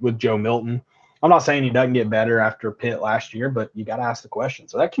growth with Joe Milton. I'm not saying he doesn't get better after Pitt last year, but you got to ask the question.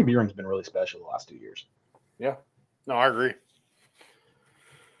 So that QB room's been really special the last 2 years. Yeah, no, I agree.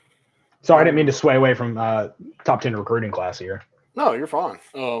 Sorry, I didn't mean to sway away from top 10 recruiting class here. No, you're fine.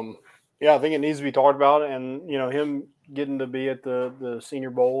 Yeah, I think it needs to be talked about, and him getting to be at the Senior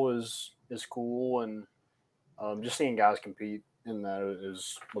Bowl is cool, and just seeing guys compete in that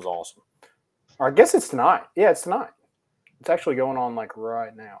was awesome. Or I guess it's tonight. Yeah, it's tonight. It's actually going on like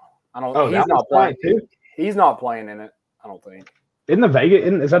right now. I don't. Oh, he's not playing. Too? He's not playing in it. I don't think. Isn't the Vegas?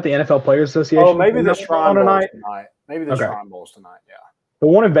 Is that the NFL Players Association? Oh, maybe the Shrine Bowl tonight. Maybe the Okay. Shrine Bowl's tonight. Yeah. The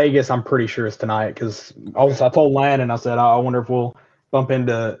one in Vegas, I'm pretty sure is tonight because I told Landon, I said, I wonder if we'll bump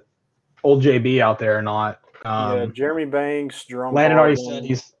into old JB out there or not. Yeah, Jeremy Banks, Jerome. Landon already said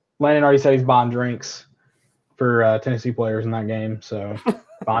he's buying drinks for Tennessee players in that game. So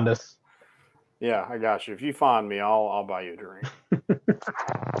find us. Yeah, I got you. If you find me, I'll buy you a drink.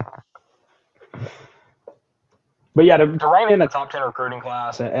 But yeah, to rein in a top 10 recruiting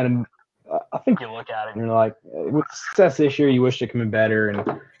class, and I think you look at it and you're like, with success this year, you wish it could have been better.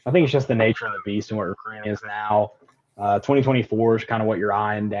 And I think it's just the nature of the beast and what recruiting is now. 2024 is kind of what you're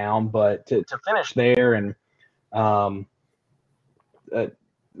eyeing down, but to finish there and was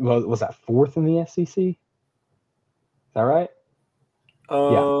that 4th in the SEC? Is that right?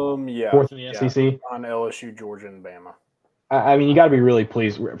 Yeah. 4th in the SEC on LSU, Georgia, and Bama. I mean, you got to be really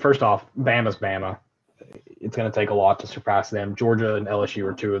pleased. First off, Bama's Bama. It's going to take a lot to surpass them. Georgia and LSU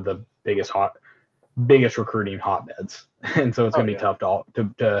are 2 of the biggest recruiting hotbeds, and so it's going to be tough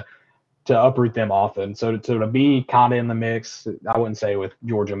to to uproot them often. So to be kind of in the mix, I wouldn't say with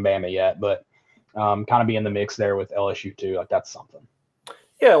Georgia and Bama yet, but kind of be in the mix there with LSU too. Like that's something.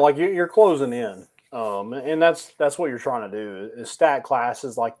 Yeah, like you're closing in, and that's what you're trying to do is stack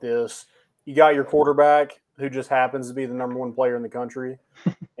classes like this. You got your quarterback who just happens to be the number one player in the country,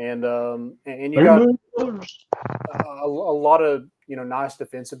 and you got a lot of nice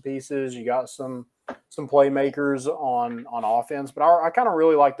defensive pieces. You got some playmakers on offense, but I kind of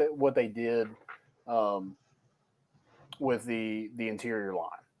really like what they did with the interior line,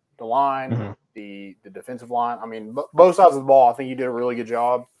 the line, Mm-hmm. the defensive line. I mean, both sides of the ball. I think you did a really good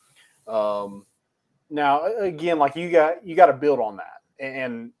job. Now, again, like you got to build on that,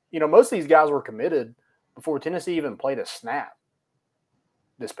 and most of these guys were committed before Tennessee even played a snap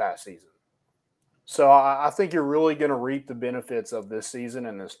this past season. So I think you're really going to reap the benefits of this season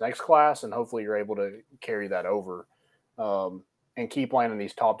and this next class, and hopefully you're able to carry that over and keep landing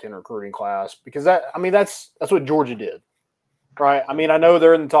these top 10 recruiting class because that's what Georgia did, right? I mean, I know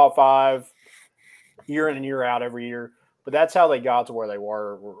they're in the top 5 year in and year out every year, but that's how they got to where they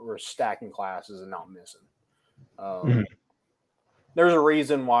were stacking classes and not missing. There's a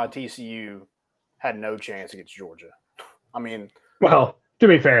reason why TCU had no chance against Georgia. I mean, well, to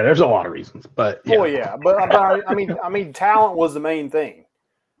be fair, there's a lot of reasons, but yeah. Oh yeah, but I mean, talent was the main thing,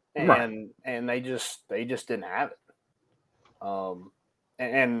 and Right. and they just didn't have it.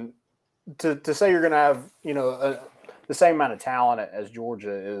 And to say you're going to have the same amount of talent as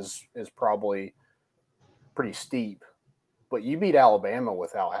Georgia is probably pretty steep, but you beat Alabama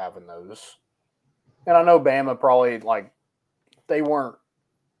without having those. And I know Bama probably they weren't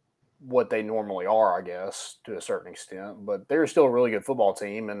what they normally are, I guess, to a certain extent, but they're still a really good football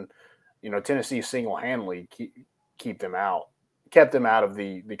team. And, Tennessee single-handedly kept them out of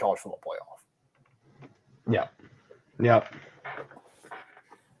the college football playoff. Yeah. Yep.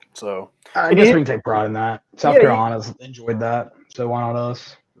 So I guess we can take pride in that. South Carolina's enjoyed that, so why not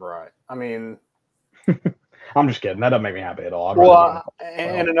us? Right. I mean, I'm just kidding. That doesn't make me happy at all.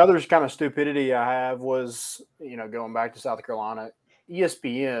 And another kind of stupidity I have was, going back to South Carolina,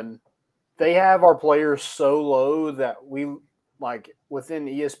 ESPN, they have our players so low that we within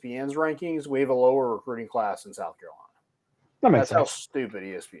ESPN's rankings, we have a lower recruiting class in South Carolina. That makes That's how sense. stupid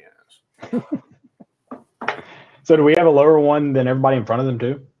ESPN is. So do we have a lower one than everybody in front of them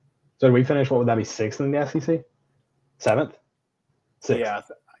too? So do we finish, what would that be, 6th in the SEC? 7th?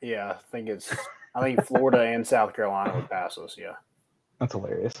 6th. Yeah. I think Florida and South Carolina would pass us. Yeah. That's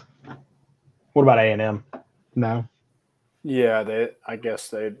hilarious. What about A&M? No. Yeah, they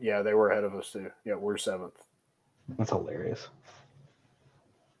were ahead of us too. Yeah, we're 7th. That's hilarious.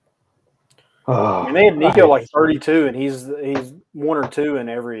 I mean, they had Nico 32, and he's 1 or 2 in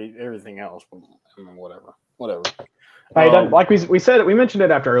everything else. I mean, whatever. Hey, like we said, we mentioned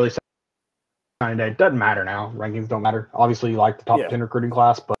it after early signing day. It doesn't matter now. Rankings don't matter. Obviously, you like the top 10 recruiting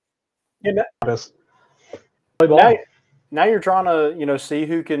class, but just play ball. Now you're trying to see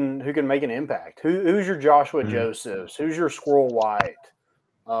who can make an impact. Who's your Joshua Josephs? Who's your Squirrel White?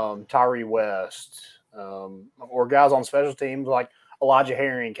 Tyree West, or guys on special teams like Elijah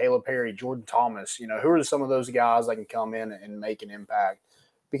Herring, Caleb Perry, Jordan Thomas. Who are some of those guys that can come in and make an impact?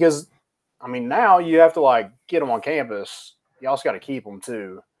 Because I mean, now you have to get them on campus. You also got to keep them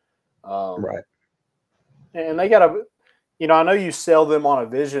too, Right? And they got to. I know you sell them on a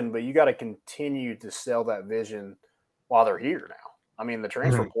vision, but you got to continue to sell that vision while they're here now. I mean, the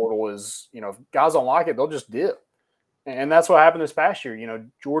transfer portal is, if guys don't like it, they'll just dip. And that's what happened this past year.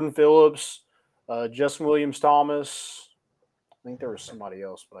 Jordan Phillips, Justin Williams-Thomas. I think there was somebody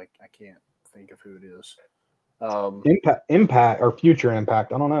else, but I can't think of who it is. Impact or future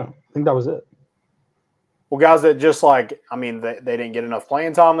impact. I don't know. I think that was it. Well, guys that just they didn't get enough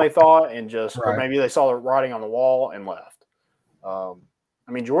playing time, they thought, and or maybe they saw the writing on the wall and left. I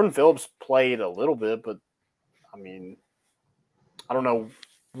mean, Jordan Phillips played a little bit, but I mean, I don't know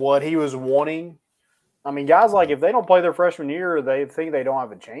what he was wanting. I mean, guys if they don't play their freshman year, they think they don't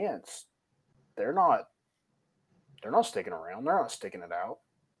have a chance. They're not sticking around. They're not sticking it out.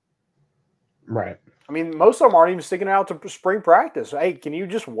 Right. I mean, most of them aren't even sticking out to spring practice. Hey, can you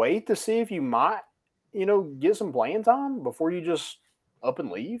just wait to see if you might, get some playing time before you just up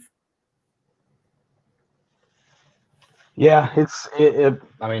and leave? Yeah,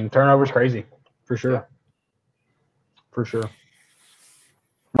 I mean, turnover's crazy for sure. Yeah. For sure.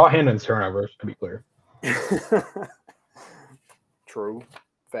 Not Hendon's turnovers, to be clear. True.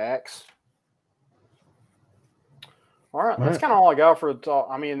 Facts. All right. That's kind of all I got for the talk.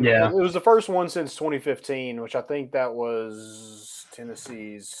 I mean, it was the first one since 2015, which I think that was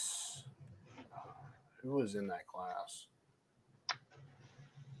Tennessee's. Who was in that class?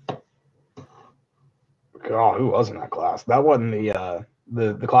 Oh, who was in that class? That wasn't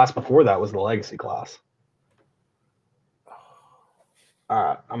the class before that was the legacy class. All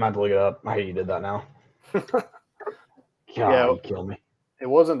right, I'm gonna have to look it up. I hate you did that now. God, Yeah. you killed me. It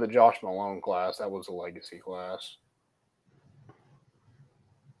wasn't the Josh Malone class. That was the legacy class.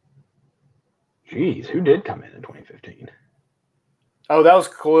 Jeez, who did come in 2015? Oh, that was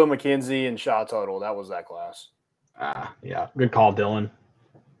Khalil McKenzie and Shot Total. That was that class. Yeah. Good call, Dylan.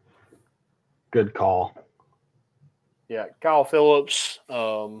 Good call. Yeah, Kyle Phillips,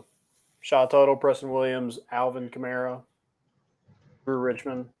 Shot Total, Preston Williams, Alvin Kamara, Drew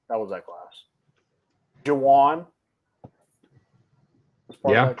Richmond. That was that class. Jawan.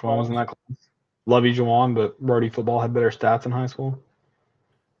 Yeah, Jawan was in that class. Love you, Jawan, but Brody football had better stats in high school.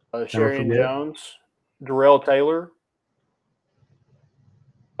 Sherian Jones, Darrell Taylor,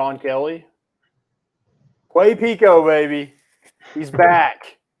 Sean Kelly, Quay Pico, baby. He's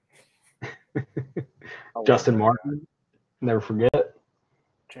back. Justin Martin, never forget.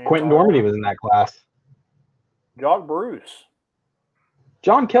 James Quentin Hall. Dormady was in that class. Jock Bruce.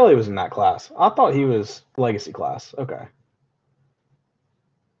 John Kelly was in that class. I thought he was legacy class. Okay.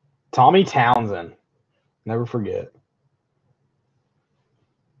 Tommy Townsend, never forget.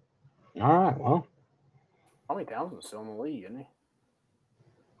 All right, well. Tommy Townsend's still in the league, isn't he?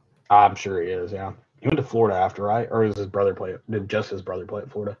 I'm sure he is, yeah. He went to Florida after, right? Or does his brother play? Did just his brother play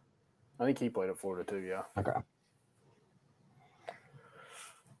at Florida? I think he played at Florida too, yeah. Okay.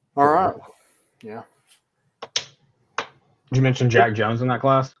 All right. Yeah. Did you mention Jack Jones in that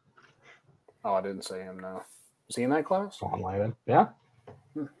class? Oh, I didn't say him, no. Was he in that class? Sean Layden. Yeah.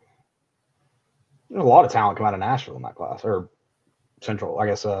 There's a lot of talent come out of Nashville in that class, or Central, I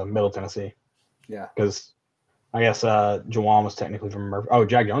guess, Middle Tennessee. Yeah. Because I guess Jawan was technically from Murphy. Oh,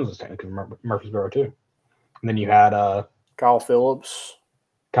 Jack Jones was technically from Murfreesboro, too. And then you had Kyle Phillips,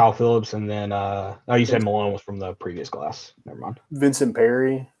 and then you said Malone was from the previous class. Never mind. Vincent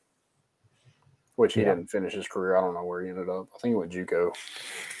Perry, which he didn't finish his career. I don't know where he ended up. I think he went JUCO.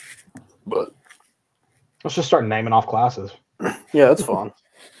 But let's just start naming off classes. Yeah, that's fun.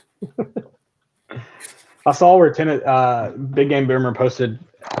 I saw where Big Game Boomer posted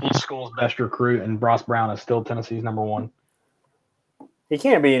each school's best recruit, and Bross Brown is still Tennessee's number one. He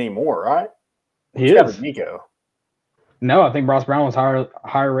can't be anymore, right? He is. Nico. No, I think Bross Brown was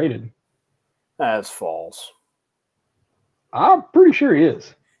higher rated. That's false. I'm pretty sure he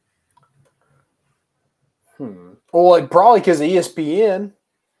is. Well, probably because ESPN.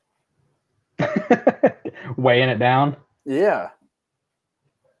 Weighing it down. Yeah.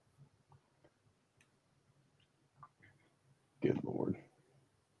 Good Lord.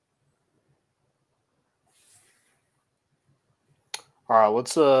 All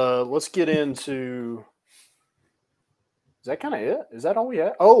right, let's get into. Is that kind of it? Is that all we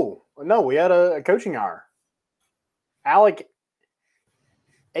had? Oh no, we had a coaching hire. Alec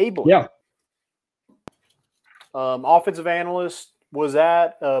Abel. Yeah. Offensive analyst was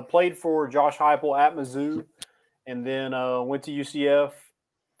played for Josh Heupel at Mizzou, and then went to UCF.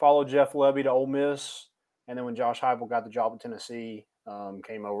 Followed Jeff Lebby to Ole Miss, and then when Josh Heupel got the job at Tennessee,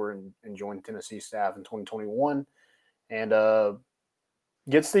 came over and joined Tennessee staff in 2021, and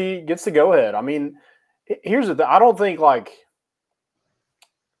gets the go ahead. I mean, here's the thing. I don't think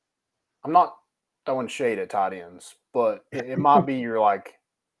I'm not throwing shade at tight ends, but it might be your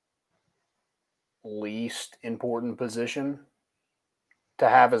least important position to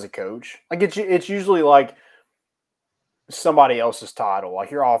have as a coach. It's usually somebody else's title,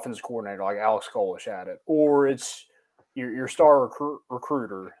 like your offense coordinator, like Alex Kolish had it, or it's your star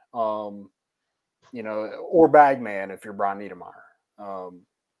recruiter, or bagman if you're Brian Niedermeyer.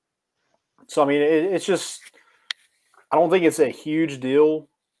 So I mean, it's just I don't think it's a huge deal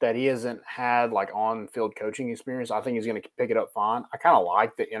that he hasn't had on-field coaching experience. I think he's going to pick it up fine. I kind of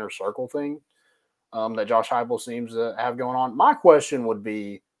like the inner circle thing that Josh Heupel seems to have going on. My question would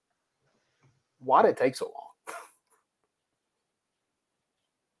be, why did it take so long?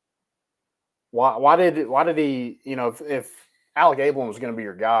 Why did he, if Alec Abel was going to be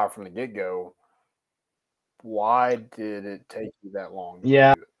your guy from the get-go, why did it take you that long?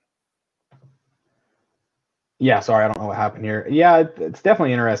 Yeah. Yeah, sorry, I don't know what happened here. Yeah, it's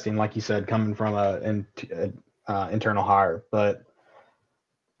definitely interesting, like you said, coming from an internal hire. But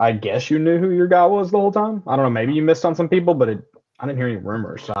I guess you knew who your guy was the whole time. I don't know. Maybe you missed on some people, but I didn't hear any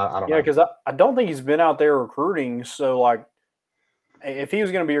rumors. So I don't know. Yeah, because I don't think he's been out there recruiting. So, if he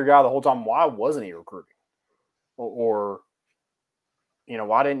was going to be your guy the whole time, why wasn't he recruiting? Or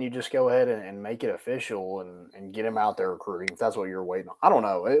why didn't you just go ahead and make it official and get him out there recruiting if that's what you're waiting on? I don't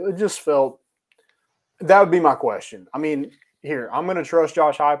know. It just felt – that would be my question. I mean, here, I'm going to trust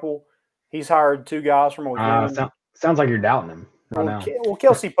Josh Heupel. He's hired 2 guys from within. Sounds like you're doubting him right now. Well,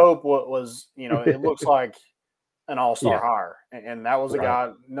 Kelsey Pope was, it looks like an all-star Yeah. hire. And that was a Right.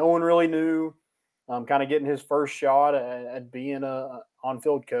 guy no one really knew, kind of getting his first shot at being a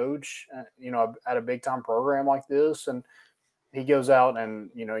on-field coach, at a big-time program like this. And he goes out and,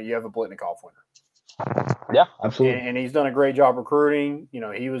 you have a Blitnikoff winner. Yeah, absolutely. And he's done a great job recruiting.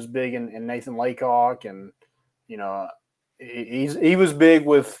 He was big in Nathan Laycock, and, he was big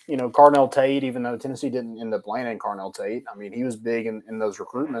with, Carnell Tate, even though Tennessee didn't end up landing Carnell Tate. I mean, he was big in those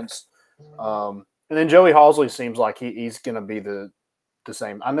recruitments. And then Joey Halzle seems like he's going to be the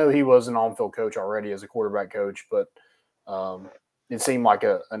same. I know he was an on-field coach already as a quarterback coach, but it seemed like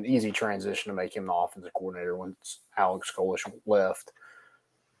an easy transition to make him the offensive coordinator once Alex Kolish left.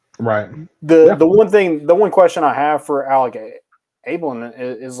 Right. The one question I have for Alec Abelin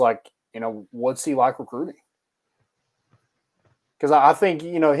is like, what's he like recruiting? Because I think,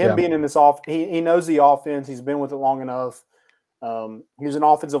 him being in this he knows the offense. He's been with it long enough. He's an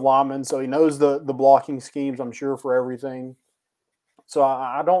offensive lineman, so he knows the blocking schemes, I'm sure, for everything. So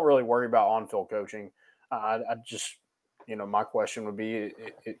I don't really worry about on-field coaching. I just, my question would be,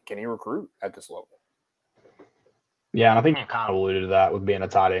 can he recruit at this level? Yeah, and I think you kind of alluded to that with being a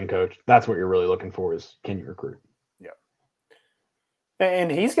tight end coach. That's what you're really looking for is, can you recruit? Yeah.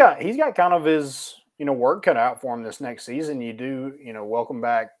 And he's got kind of his, work cut out for him this next season. You do, welcome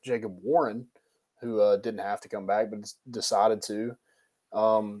back Jacob Warren, who didn't have to come back but decided to.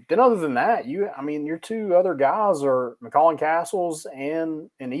 Then other than that, your 2 other guys are McCallan Castles and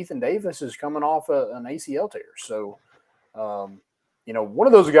Ethan Davis is coming off an ACL tear. So, one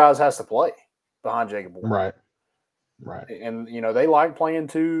of those guys has to play behind Jacob Warren. Right. And, they like playing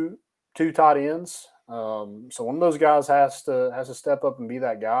two tight ends. So one of those guys has to step up and be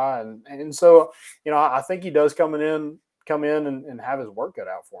that guy. And so, I think he does come in and have his work cut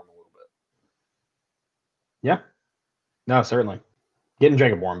out for him a little bit. Yeah. No, certainly. Getting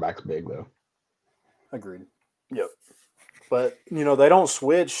Jacob Warren back's big, though. Agreed. Yep. But, they don't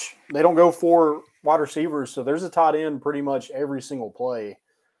switch. They don't go for wide receivers. So there's a tight end pretty much every single play.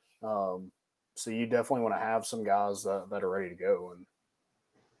 So you definitely want to have some guys that are ready to go. And,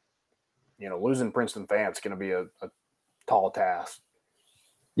 losing Princeton Fant's going to be a tall task.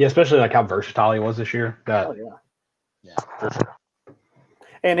 Yeah, especially like how versatile he was this year. Yeah, for sure.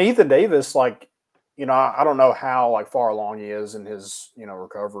 And Ethan Davis, like, I don't know how far along he is in his,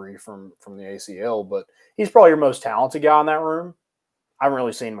 recovery from the ACL, but he's probably your most talented guy in that room. I haven't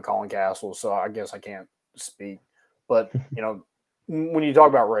really seen McCallan Castle, so I guess I can't speak. But, when you talk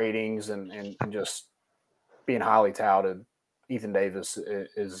about ratings and just being highly touted, Ethan Davis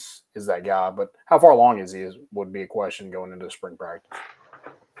is that guy. But how far along is he would be a question going into spring practice.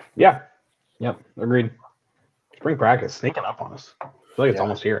 Yeah. Yep. Agreed. Spring practice sneaking up on us. I feel like it's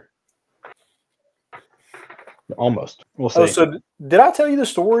almost here. Almost. We'll see. Oh, so did I tell you the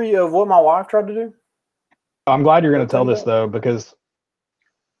story of what my wife tried to do? I'm glad you're going to tell this, though, because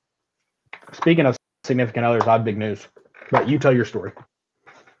speaking of significant others, I have big news. But you tell your story.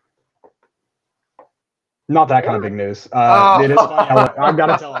 Not that kind of big news. Dude, it's funny. I've got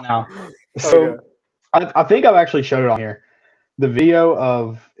to tell it now. So I think I've actually showed it on here. The video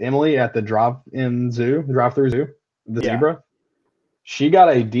of Emily at the drive-through zoo, the zebra. She got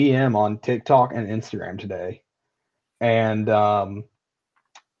a DM on TikTok and Instagram today. And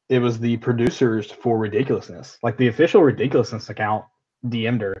it was the producers for Ridiculousness. Like the official Ridiculousness account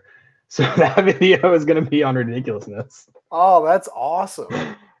DM'd her. So that video is going to be on Ridiculousness. Oh, that's awesome.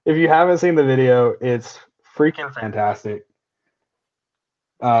 If you haven't seen the video, it's freaking fantastic.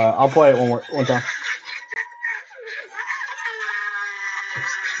 I'll play it one time.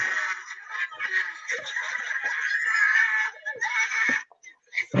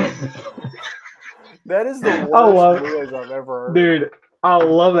 That is the worst videos I've ever heard. Dude, I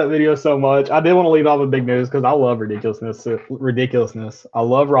love that video so much. I did want to leave off with big news because I love ridiculousness. I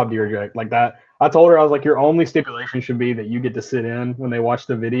love Rob Dyrdek like that. I told her, I was like, your only stipulation should be that you get to sit in when they watch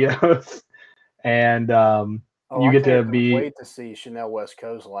the videos. And you get to be. Wait to see Chanel West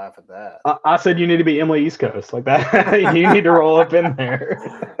Coast laugh at that. I said you need to be Emily East Coast like that. You need to roll up in there.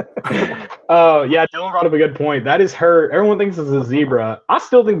 Oh, yeah. Dylan brought up a good point. That is her. Everyone thinks it's a zebra. I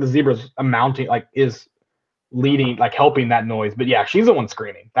still think the zebra's is leading, helping that noise. But yeah, she's the one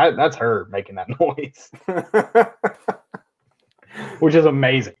screaming. That's her making that noise, which is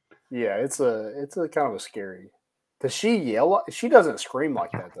amazing. Yeah, it's a kind of a scary. Does she yell? She doesn't scream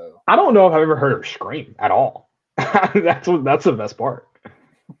like that though. I don't know if I've ever heard her scream at all. That's the best part.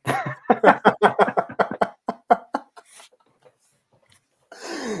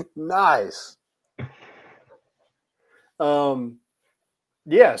 Nice.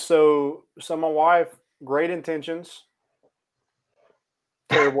 Yeah, so my wife, great intentions,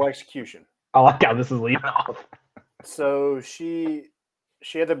 terrible execution. I like how this is leading off. So she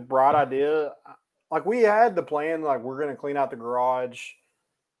had the bright idea. Like we had the plan, like we're gonna clean out the garage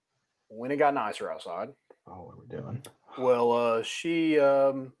when it got nicer outside. Oh, what are we doing? Well,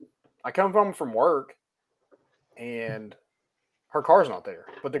 I come home from work and her car's not there,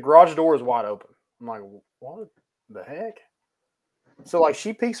 but the garage door is wide open. I'm like, what the heck? So like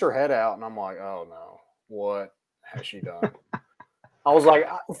she peeks her head out and I'm like, oh no, what has she done? I was like,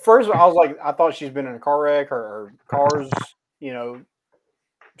 I thought she's been in a car wreck or car's,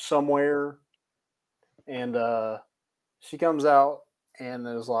 somewhere. And she comes out and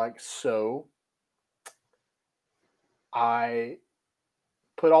is like, so I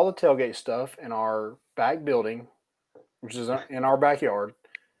put all the tailgate stuff in our back building, which is in our backyard.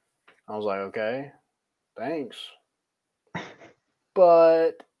 I was like, okay, thanks.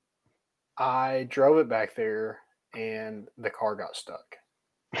 But I drove it back there and the car got stuck.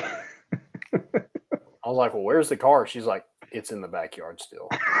 I was like, well, where's the car? She's like, it's in the backyard still.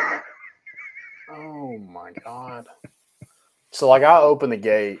 Oh my God. So like I opened the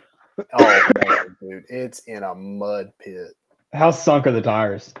gate. Oh man, dude, it's in a mud pit. How sunk are the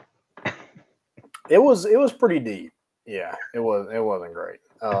tires? It was pretty deep. Yeah, it wasn't great.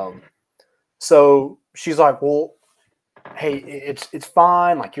 So she's like, well, hey, it's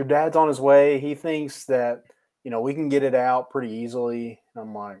fine. Like your dad's on his way. He thinks that, we can get it out pretty easily.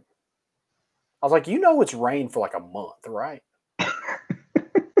 And I was like, it's rained for like a month, right?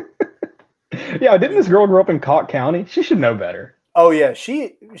 Yeah, didn't this girl grow up in Cocke County? She should know better. Oh yeah,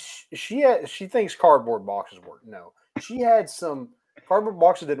 she thinks cardboard boxes work. No, she had some cardboard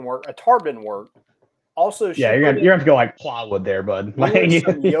boxes didn't work. A tarp didn't work. Also, you're gonna have to go like plywood there, bud. Like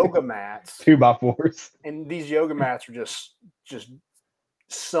some yoga mats, 2x4s, and these yoga mats are just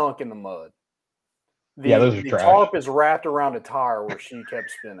sunk in the mud. Those are the trash. tarp is wrapped around a tire where she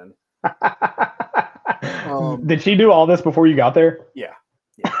kept spinning. Did she do all this before you got there? Yeah.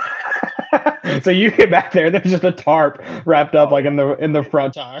 So you get back there, there's just a tarp wrapped up like in the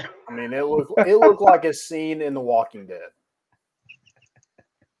front tire. I mean, it looked like a scene in The Walking Dead.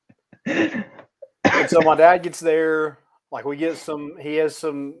 And so my dad gets there, like he has some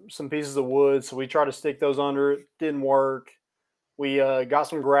pieces of wood, so we try to stick those under it. Didn't work. We got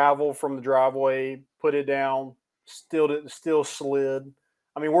some gravel from the driveway, put it down, still slid.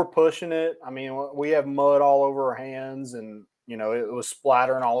 I mean, we're pushing it. I mean, we have mud all over our hands, and it was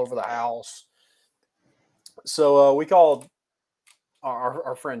splattering all over the house. So we called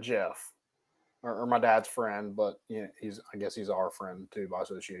our friend Jeff, or my dad's friend, but I guess he's our friend too by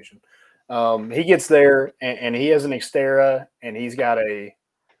association. He gets there and he has an Xterra and he's got a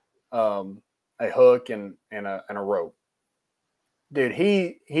hook and a rope. Dude,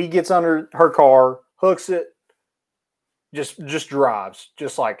 he gets under her car, hooks it, just drives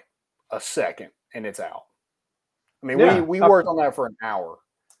just like a second and it's out. I mean, we worked on that for an hour.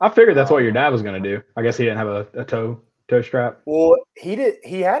 I figured that's what your dad was going to do. I guess he didn't have a tow strap. Well,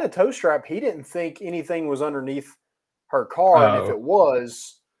 he had a tow strap. He didn't think anything was underneath her car, and if it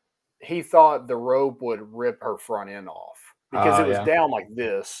was, he thought the rope would rip her front end off because it was down like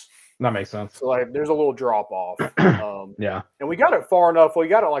this. That makes sense. So like, there's a little drop off. Yeah, and we got it far enough. We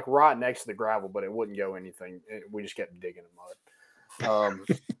got it like right next to the gravel, but it wouldn't go anything. We just kept digging in mud.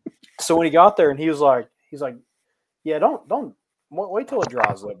 So when he got there, and he's like, yeah, don't wait till it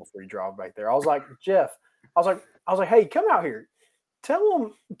dries up before you drive back there. I was like, Jeff, I was like, hey, come out here.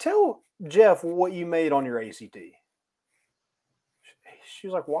 Tell Jeff what you made on your ACT. She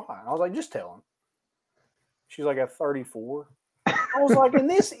was like, why? I was like, just tell him. She's like, at 34. I was like, and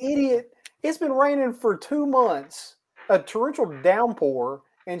this idiot, it's been raining for 2 months, a torrential downpour,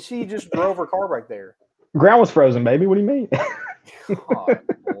 and she just drove her car back there. Ground was frozen, baby. What do you mean? God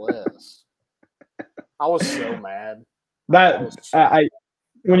bless. I was so mad.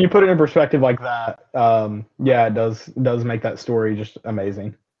 When you put it in perspective like that, it does make that story just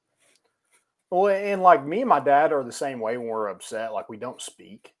amazing. Well, and like me and my dad are the same way when we're upset. Like we don't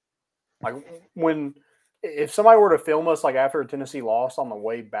speak. Like if somebody were to film us like after a Tennessee loss on the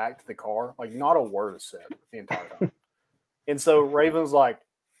way back to the car, like not a word is said the entire time. And so Raven's like,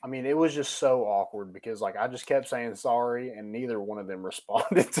 I mean, it was just so awkward because like I just kept saying sorry and neither one of them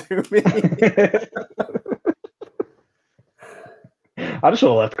responded to me. I just should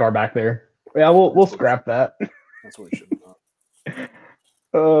have left the car back there. Yeah, we'll scrap that. That's what we should have done.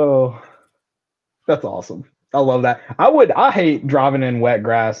 Oh, that's awesome. I love that. I hate driving in wet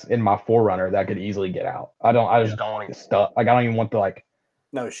grass in my 4Runner that could easily get out. I just don't want to get stuck. Like I don't even want to like.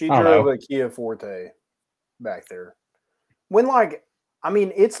 No, she drove a Kia Forte back there. When like I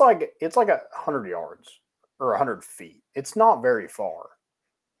mean, it's like 100 yards or 100 feet. It's not very far.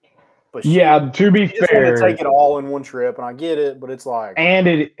 But to be she just fair, wanted to take it all in one trip, and I get it, but it's like, and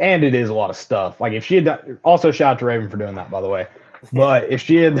it is a lot of stuff. Like if she had done, also shout out to Raven for doing that, by the way. But if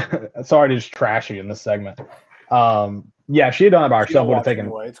she had, sorry to just trash you in this segment. If she had done it by herself,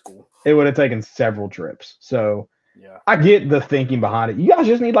 it's cool. It would have taken several trips. So Yeah, I get the thinking behind it. You guys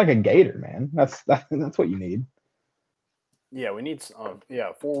just need like a gator, man. That's what you need. Yeah, we need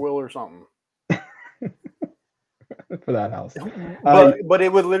 4-wheeler or something. For that house. But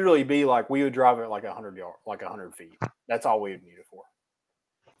it would literally be like we would drive it like 100 feet. That's all we would need it for.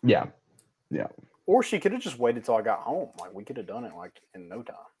 Yeah. Or she could have just waited till I got home. Like we could have done it like in no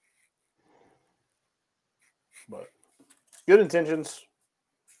time. But good intentions,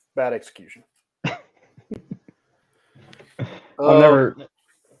 bad execution. I've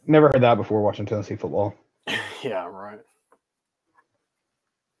never heard that before watching Tennessee football. Yeah, right.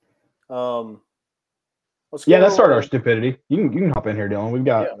 That started our stupidity. You can hop in here, Dylan. We've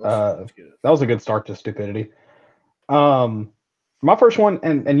got let's get it. that was a good start to stupidity. My first one,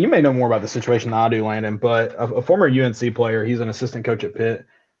 and you may know more about the situation than I do, Landon, but a former UNC player, he's an assistant coach at Pitt,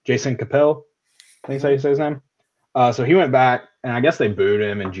 Jason Capel. I think that's how you say his name. So he went back, and I guess they booed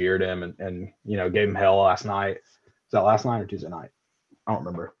him and jeered him and gave him hell last night. Is that last night or Tuesday night? I don't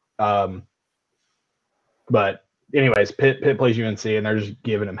remember. But anyways, Pitt plays UNC, and they're just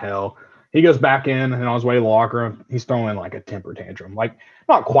giving him hell. He goes back in, and on his way to the locker room, he's throwing like a temper tantrum. Like,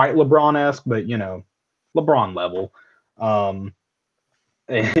 not quite LeBron-esque, but, LeBron level.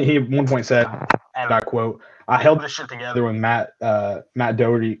 He at one point said, and I quote, "I held this shit together when Matt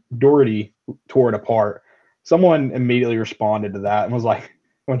Doherty tore it apart." Someone immediately responded to that and was like,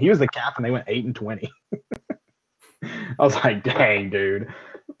 when he was the captain, they went 8-20. I was like, dang, dude.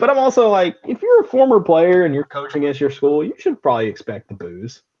 But I'm also like, if you're a former player and you're coaching against your school, you should probably expect the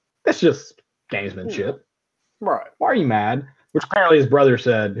booze. That's just gamesmanship. Right. Why are you mad? Which apparently his brother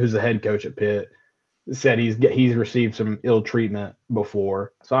said, who's the head coach at Pitt, said he's received some ill treatment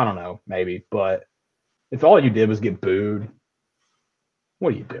before. So I don't know, maybe. But if all you did was get booed,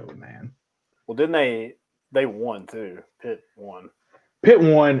 what are you doing, man? Well, didn't they won too? Pitt won.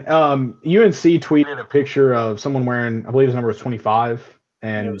 UNC tweeted a picture of someone wearing, I believe his number was 25,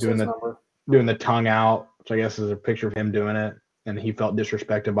 and doing the tongue out, which I guess is a picture of him doing it, and he felt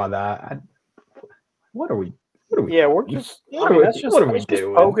disrespected by that. What are we? Yeah, we're just. What are we just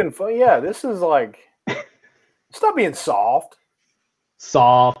doing? Poking fun. Yeah, this is like. Stop being soft.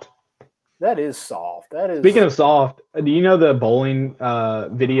 Soft. That is soft. That is. Speaking of soft, do you know the bowling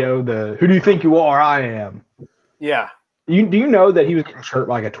video? Who do you think you are? I am. Yeah. Do you know that he was getting chirped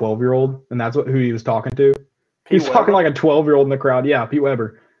like a 12-year-old, and that's who he was talking to? He was talking like a 12-year-old in the crowd. Yeah, Pete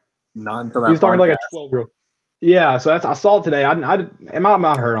Weber. Not until that. He was talking like a 12-year-old. Yeah, so I saw it today. I might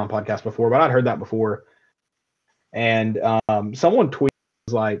not heard it on podcast before, but I'd heard that before. And someone tweeted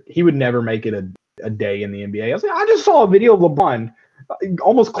like he would never make it a day in the NBA. I was like, I just saw a video of LeBron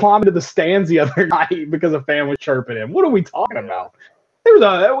almost climbing to the stands the other night because a fan was chirping him. What are we talking about? There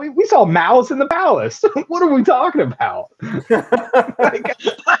was we saw Malice in the Palace. What are we talking about? We've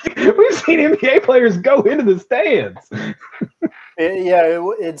seen NBA players go into the stands.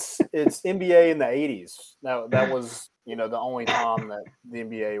 It's NBA in the 80s. That was the only time that the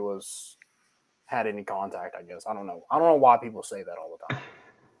NBA had any contact. I guess I don't know why people say that all the time.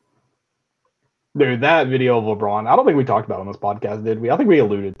 Dude, that video of LeBron, I don't think we talked about it on this podcast, did we? I think we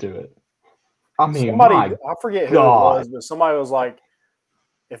alluded to it. I mean, I forget who it was, but somebody was like,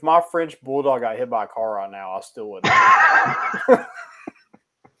 if my French bulldog got hit by a car right now, I still wouldn't.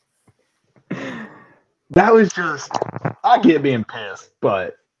 That was just, I get being pissed,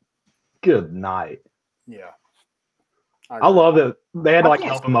 but good night. Yeah. I love that they had to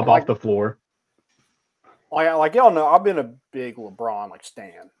help him up off the floor. Like y'all know, I've been a big LeBron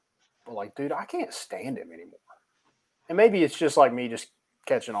stan. But dude, I can't stand him anymore. And maybe it's just like me just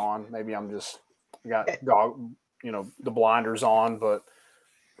catching on. Maybe I'm just got the blinders on, but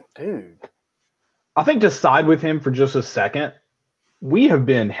dude. I think to side with him for just a second, we have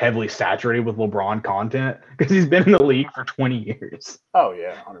been heavily saturated with LeBron content because he's been in the league for 20 years. Oh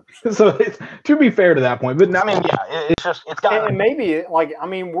yeah, 100%. So it's, to be fair to that point, but I mean, yeah, it's got. And maybe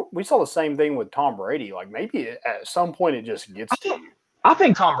we saw the same thing with Tom Brady. Maybe at some point it just gets to you. I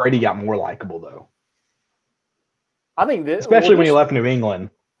think Tom Brady got more likable though. I think especially when he left New England.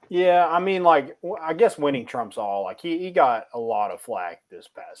 Yeah, I mean, I guess winning trumps all. He got a lot of flack this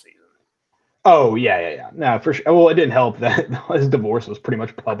past season. Oh yeah. No, for sure. Well, it didn't help that his divorce was pretty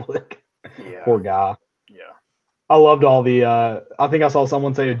much public. Yeah. Poor guy. Yeah. I loved all the. I think I saw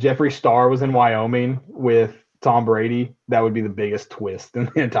someone say Jeffree Star was in Wyoming with Tom Brady, that would be the biggest twist in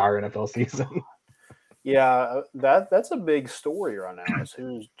the entire NFL season. Yeah, that's a big story right now. Is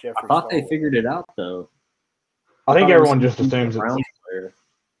who's Jeffrey? I thought they Star. figured it out though. I think thought it was everyone just some assumes it's. Browns player.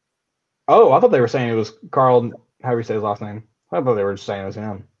 Oh, I thought they were saying it was Carl. How do you say his last name? I thought they were just saying it was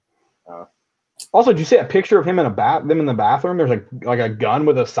him. Also, did you see a picture of him in them in the bathroom? There's like a gun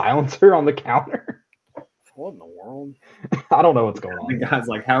with a silencer on the counter. What in the world? I don't know what's going The on. guy's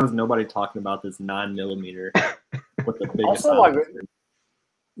like, how is nobody talking about this 9mm with the biggest? Also, like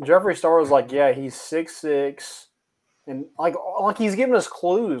Jeffrey Star was like, yeah, he's 6'6", and like he's giving us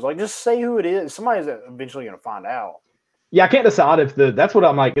clues. Like, just say who it is. Somebody's eventually going to find out. Yeah, I can't decide if that's what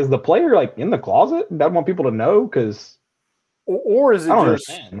I'm like. Is the player like in the closet? I want people to know because. Or is it I don't just?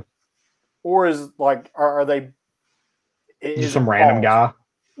 understand. Or is like are they? Just some random guy.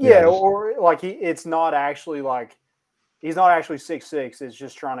 Yeah, or like it's not actually like he's not actually 6'6". It's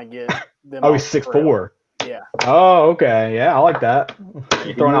just trying to get them. Oh, he's 6'4". Yeah. Oh, okay. Yeah, I like that.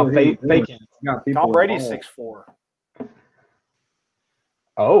 Throwing out fake. Tom Brady's 6'4".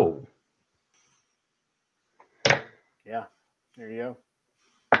 Oh. Yeah. There you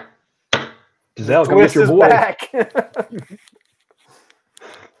go. Giselle, come get your boy. Back.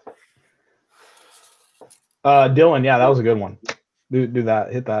 Dylan, yeah, that was a good one. Do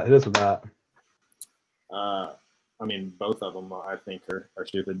that. Hit us with that. I mean, both of them I think are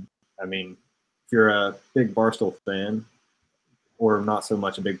stupid. I mean, if you're a big Barstool fan, or not so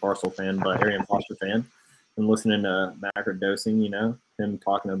much a big Barstool fan, but Arian Foster fan, and listening to Macro Dosing, him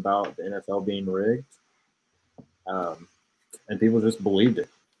talking about the NFL being rigged, and people just believed it.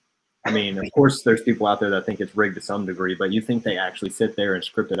 I mean, of course, there's people out there that think it's rigged to some degree, but you think they actually sit there and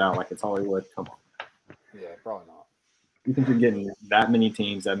script it out like it's Hollywood? Come on. Yeah, probably not. You think you're getting that many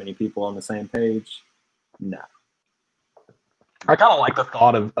teams, that many people on the same page? No. I kind of like the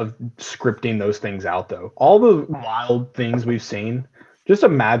thought of scripting those things out, though. All the wild things we've seen, just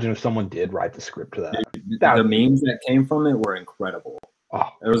imagine if someone did write the script to that. The memes that came from it were incredible. Oh.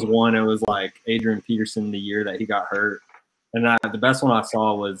 There was one, it was like Adrian Peterson the year that he got hurt. And the best one I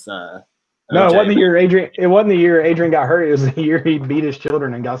saw was no, it wasn't the year Adrian. It wasn't the year Adrian got hurt. It was the year he beat his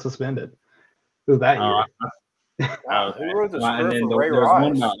children and got suspended. It was that year. Who wrote the script and then for Ray there was Rice?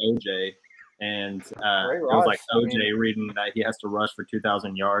 one about OJ, and it was like OJ reading that he has to rush for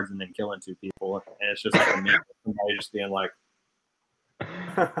 2,000 yards and then killing 2 people, and it's just like a meme of somebody just being like,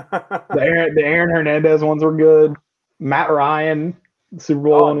 the Aaron Hernandez ones were good. Matt Ryan, Super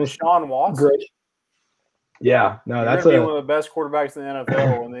Bowl one was Sean Watson. great. Yeah, no, You're that's gonna be one of the best quarterbacks in the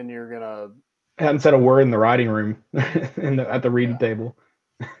NFL, and then you're gonna hadn't said a word in the writing room at the reading table.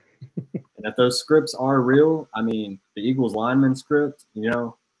 and if those scripts are real, I mean, the Eagles lineman script,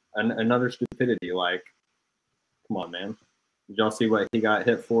 another stupidity. Like, come on, man. Did y'all see what he got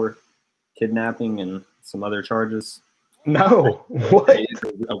hit for? Kidnapping and some other charges. No, what?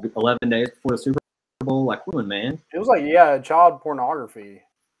 11 days before the Super Bowl. Like, come on, man. It was like child pornography.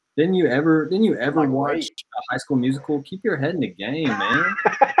 Didn't you ever Like, watch wait. a High School Musical? Keep your head in the game, man.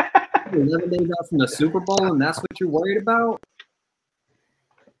 11 days out from the Super Bowl, and that's what you're worried about?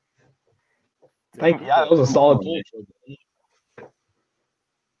 Thank you. Yeah, it was a solid point.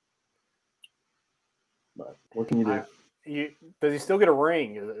 But what can you do? Does he still get a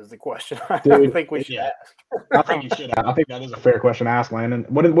ring? Is the question. Dude, I think we should yeah. ask. I think you should. I think that is a fair question to ask, Landon.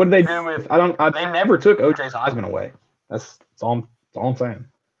 What did they do with? They never took OJ's Heisman away. That's all I'm saying.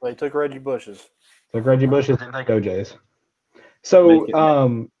 They took Reggie Bush's. Took Reggie Bush's, didn't take OJ's.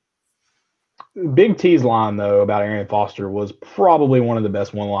 So, Big T's line though about Arian Foster was probably one of the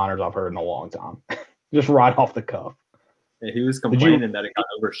best one-liners I've heard in a long time. Just right off the cuff. Yeah, he was complaining that it got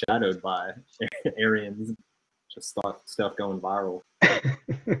overshadowed by Arian's just stuff going viral,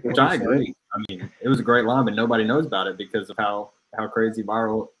 which I agree. I mean, it was a great line, but nobody knows about it because of how crazy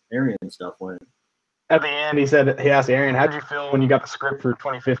viral Arian stuff went. At the end, he asked Arian, how'd you feel when you got the script for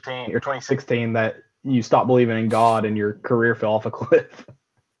 2015 or 2016 that you stopped believing in God and your career fell off a cliff?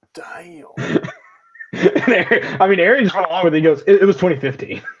 Damn. Arian just went along with it. He goes, it was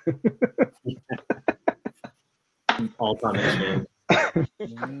 2015. All-time issue.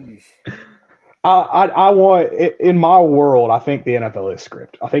 I want, in my world, I think the NFL is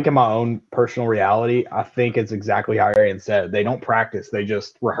script. I think in my own personal reality, I think it's exactly how Arian said. They don't practice. They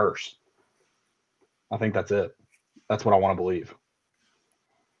just rehearse. I think that's it. That's what I want to believe.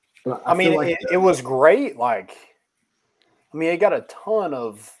 I mean, like it was great. Like, I mean, it got a ton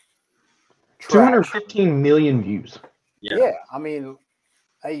of 215 million views. Yeah. I mean,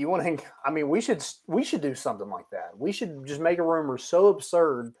 hey, you want to? I mean, we should do something like that. We should just make a rumor so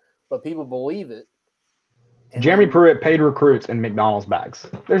absurd, but people believe it. Jeremy Pruitt paid recruits in McDonald's bags.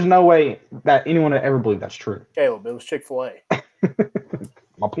 There's no way that anyone would ever believe that's true. Caleb, it was Chick-fil-A.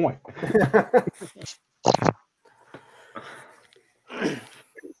 My point.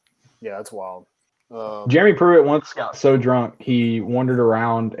 Yeah, that's wild. Jeremy Pruitt once got so drunk he wandered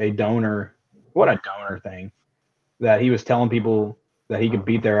around a donor thing, that he was telling people that he could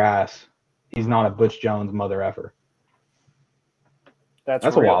beat their ass. He's not a Butch Jones mother effer. That's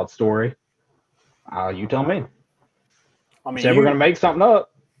a wild story. You tell me. I mean, said we're gonna make something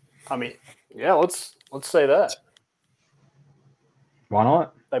up. I mean, yeah, let's say that. Why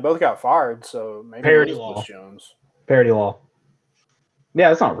not? They both got fired, so maybe Parody it is law. Butch Jones. Parody law. Yeah,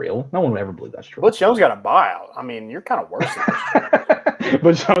 that's not real. No one would ever believe that's true. Butch Jones got a buyout. I mean, you're kind of worse than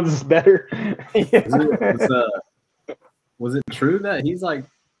Butch Jones is better. Was it true that he's like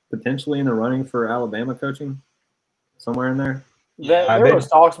potentially in the running for Alabama coaching somewhere in there? There was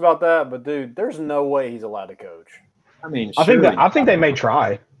talks about that, but dude, there's no way he's allowed to coach. I mean, I think they may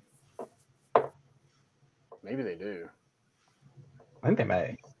try. Maybe they do. I think they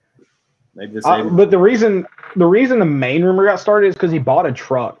may. Maybe but the reason the main rumor got started is because he bought a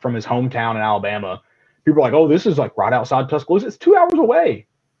truck from his hometown in Alabama. People are like, "Oh, this is like right outside Tuscaloosa. It's 2 hours away."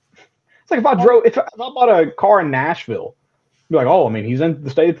 It's like if I bought a car in Nashville, you'd be like, "Oh, I mean, he's in the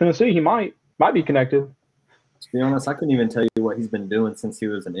state of Tennessee. He might be connected." To be honest, I couldn't even tell you what he's been doing since he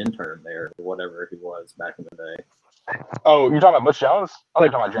was an intern there, or whatever he was back in the day. Oh, you're talking about Butch Jones? I thought you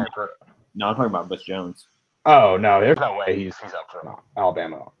were talking about Jeremy Pruitt. No, I'm talking about Butch Jones. Oh no, there's no way he's up for an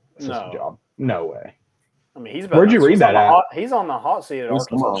Alabama assistant job. No way. I mean, he's. Where'd you read that at? He's on the hot seat at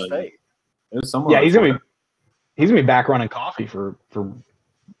Arkansas State. It was someone. Yeah, he's gonna be back running coffee for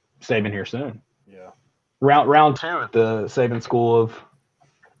Saban here soon. Yeah. Round 2 at the Saban School of.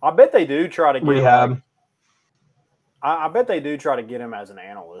 I bet they do try to get rehab. I bet they do try to get him as an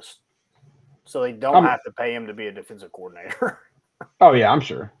analyst, so they don't have to pay him to be a defensive coordinator. Oh yeah, I'm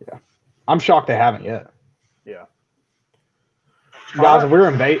sure. Yeah, I'm shocked they haven't yet. Yeah. Guys, if we were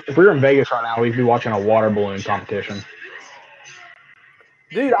in Vegas right now, we'd be watching a water balloon competition.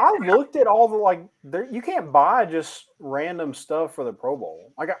 Dude, I looked at all the you can't buy just random stuff for the Pro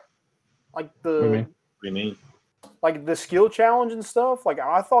Bowl. What do you mean? Like the skill challenge and stuff. Like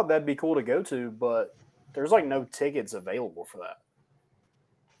I thought that'd be cool to go to, but there's like no tickets available for that.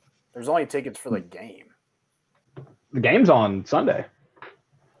 There's only tickets for the game. The game's on Sunday.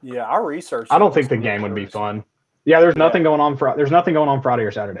 Yeah, I researched. I don't think the game would be fun. Yeah, there's nothing going on Friday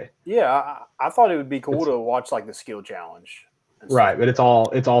or Saturday. Yeah, I thought it would be cool to watch like the skill challenge. Right, but it's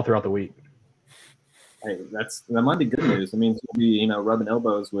all throughout the week. Hey, that might be good news. It means we'll be rubbing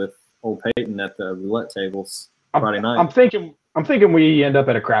elbows with old Peyton at the roulette tables Friday night. I'm thinking we end up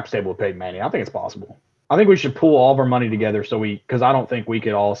at a craps table with Peyton Manning. I think it's possible. I think we should pool all of our money together because I don't think we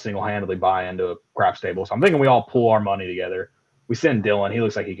could all single-handedly buy into a craps table. So I'm thinking we all pool our money together. We send Dylan. He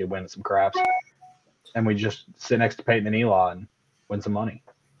looks like he could win some craps. And we just sit next to Peyton and Eli and win some money.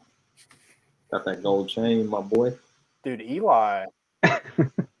 Got that gold chain, my boy. Dude, Eli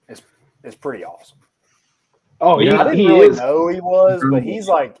is pretty awesome. Oh, yeah, I didn't really know he was, but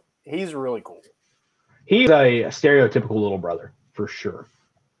he's really cool. He's a stereotypical little brother for sure.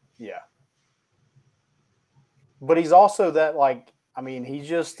 Yeah. But he's also that he's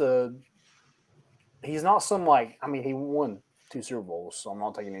just he's not some he won 2 Super Bowls, so I'm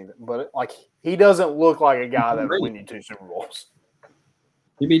not taking anything. But he doesn't look like a guy that would win you 2 Super Bowls.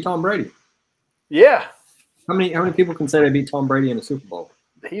 He beat Tom Brady. Yeah. How many people can say they beat Tom Brady in a Super Bowl?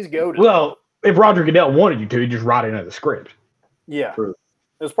 He's goated. Well, if Roger Goodell wanted you to, he'd just write it into the script. Yeah. True.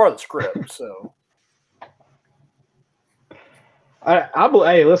 It was part of the script, so.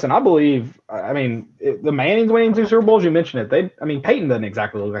 Hey, listen, I believe. I mean, the Mannings winning 2 Super Bowls. You mentioned it. Peyton doesn't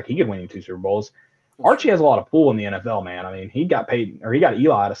exactly look like he could win 2 Super Bowls. Archie has a lot of pull in the NFL, man. I mean, he got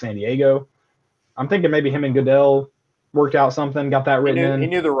Eli out of San Diego. I'm thinking maybe him and Goodell worked out something, got that written in. He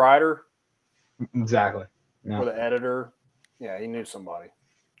knew the writer. Exactly. Yeah. Or the editor. Yeah, he knew somebody.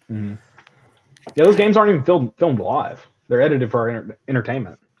 Mm-hmm. Yeah, those games aren't even filmed live. They're edited for our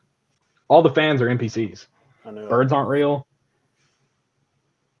entertainment. All the fans are NPCs. I know. Birds aren't real.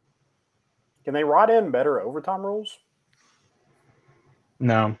 Can they write in better overtime rules?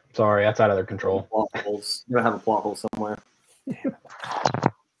 No, sorry, that's out of their control. You gotta have a plot hole somewhere.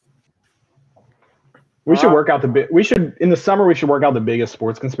 We should work out in the summer. We should work out the biggest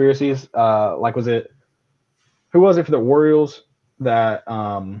sports conspiracies. Who was it for the Orioles that?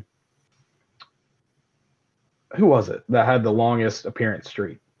 Who was it that had the longest appearance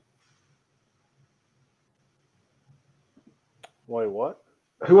streak? Wait, what?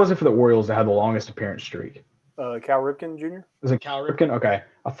 Who was it for the Orioles that had the longest appearance streak? Cal Ripken Jr.? Is it Cal Ripken? Okay.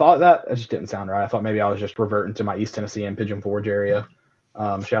 I thought that just didn't sound right. I thought maybe I was just reverting to my East Tennessee and Pigeon Forge area.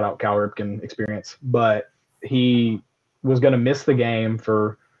 Shout out Cal Ripken experience. But he was going to miss the game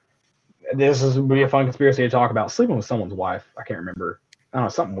for – this is going to be a fun conspiracy to talk about. Sleeping with someone's wife. I can't remember. I don't know,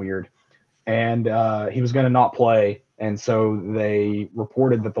 something weird. And he was going to not play. And so they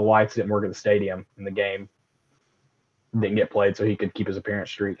reported that the lights didn't work at the stadium and the game didn't get played so he could keep his appearance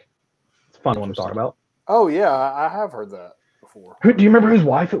streak. It's a fun one to talk about. Oh, yeah, I have heard that before. Do you remember whose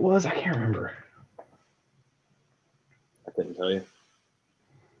wife it was? I can't remember. I couldn't tell you.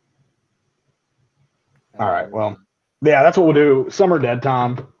 All right, well, yeah, that's what we'll do. Summer dead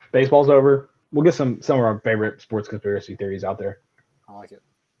time. Baseball's over. We'll get some of our favorite sports conspiracy theories out there. I like it.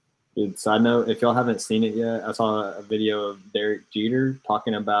 Dude, side note, if y'all haven't seen it yet, I saw a video of Derek Jeter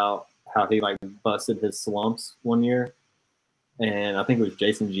talking about how he like busted his slumps one year. And I think it was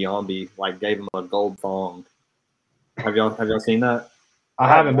Jason Giambi like gave him a gold thong. Have y'all seen that? I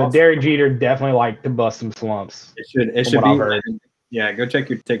haven't, but Derek Jeter definitely liked to bust some slumps. It should be. Yeah, go check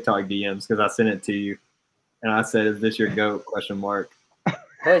your TikTok DMs because I sent it to you, and I said, "Is this your goat?" ?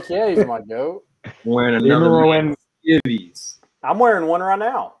 Heck yeah, he's my goat. I'm wearing another man's skivvies. I'm wearing one right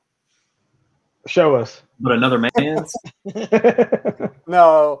now. Show us. But another man's?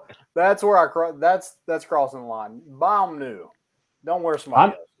 No, that's where that's crossing the line. Buy them new. Don't wear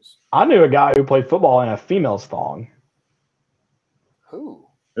somebody else's. I knew a guy who played football in a female's thong. Who?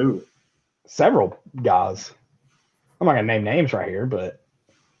 Several guys. I'm not gonna name names right here, but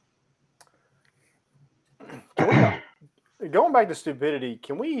going back to stupidity,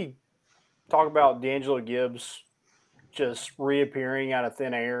 can we talk about D'Angelo Gibbs just reappearing out of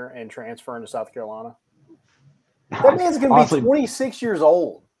thin air and transferring to South Carolina? That man's going to be 26 years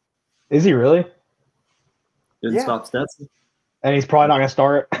old. Is he really? Didn't stop Stetson. And he's probably not going to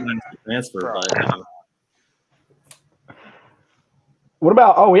start. Transfer, What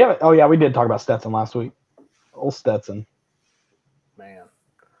about? We did talk about Stetson last week. Old Stetson. Man,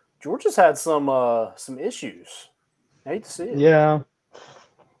 Georgia's had some issues. I hate to see it. Yeah.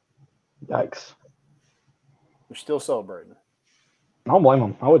 Yikes. They're still celebrating. I don't blame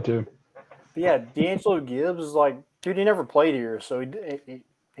him. I would too. But yeah, D'Angelo Gibbs is like, dude, he never played here, so he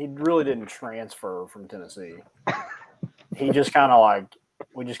really didn't transfer from Tennessee. He just kind of like,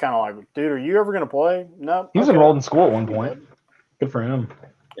 dude, are you ever going to play? No. He was enrolled in school at one point. Good for him.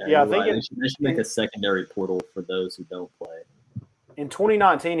 Yeah, I think they should make a secondary portal for those who don't play. In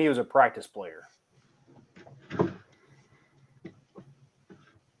 2019, he was a practice player.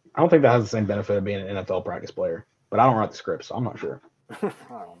 I don't think that has the same benefit of being an NFL practice player, but I don't write the script, so I'm not sure. I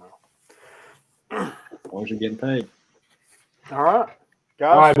don't know. As long as you're getting paid. All right,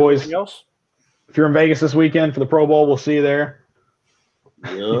 guys. All right, boys. Else? If you're in Vegas this weekend for the Pro Bowl, we'll see you there.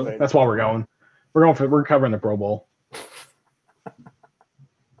 Yep. That's why we're going. We're covering the Pro Bowl.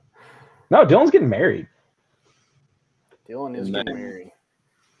 No, Dylan's getting married. Dylan is getting married.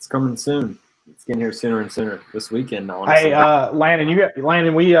 It's coming soon. It's getting here sooner and sooner this weekend. Honestly. Hey,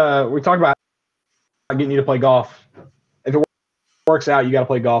 Landon, we talked about getting you to play golf. If it works out, you got to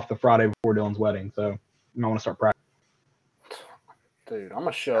play golf the Friday before Dylan's wedding. So you might want to start practicing. Dude, I'm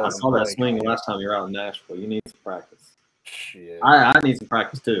gonna show. I saw that swing last time you were out in Nashville. You need some practice. Shit. I need some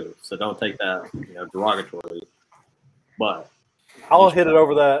practice too. So don't take that derogatorily. But I'll hit it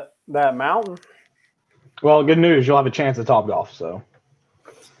over that mountain. Well, good news. You'll have a chance at Top Golf. So.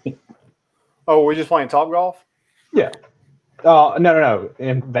 Oh, we're just playing Top Golf? Yeah. No.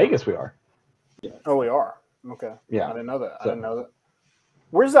 In Vegas, we are. Yeah. Oh, we are. Okay. Yeah. I didn't know that.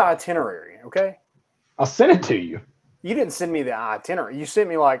 Where's the itinerary? Okay. I'll send it to you. You didn't send me the itinerary. You sent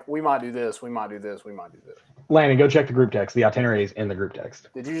me like, we might do this, we might do this, we might do this. Landon, go check the group text. The itinerary is in the group text.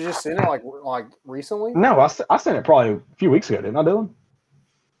 Did you just send it like recently? No, I sent it probably a few weeks ago, didn't I, Dylan?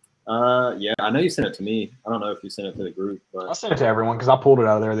 Yeah, I know you sent it to me. I don't know if you sent it to the group, but I sent it to everyone because I pulled it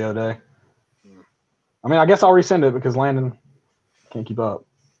out of there the other day. I mean, I guess I'll resend it because Landon can't keep up.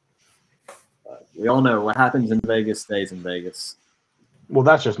 We all know what happens in Vegas stays in Vegas. Well,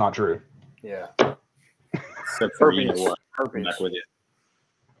 that's just not true. Yeah. Except for you know what? Herpes. Back with you.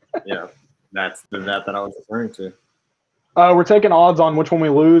 Yeah, that's the vet that I was referring to. We're taking odds on which one we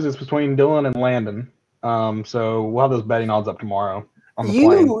lose. It's between Dylan and Landon. So we'll have those betting odds up tomorrow on the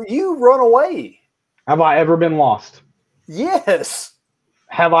plane. You run away. Have I ever been lost? Yes.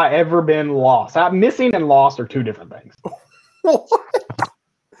 Have I ever been lost? Missing and lost are two different things. What?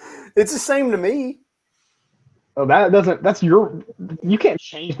 It's the same to me. Oh, that's you can't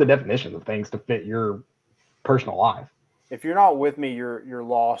change the definition of things to fit your personal life. If you're not with me, you're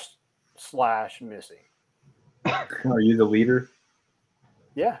lost / missing. Are you the leader?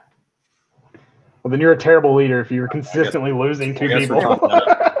 Yeah. Well, then you're a terrible leader if you're consistently losing two people.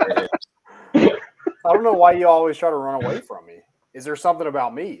 I don't know why you always try to run away from me. Is there something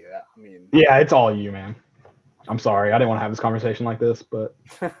about me? I mean, Yeah, it's all you, man. I'm sorry. I didn't want to have this conversation like this, but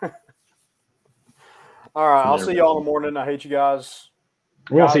all right. I'll see y'all in the morning. I hate you guys.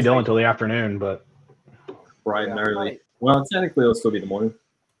 we won't see Dylan until the afternoon. But Bright and early. Right. Well, technically, it'll still be the morning.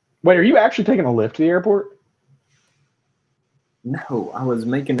 wait, are you actually taking a lift to the airport? No, I was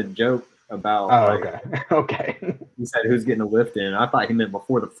making a joke about. Oh, like, okay. Okay. He said who's getting a lift in. I thought he meant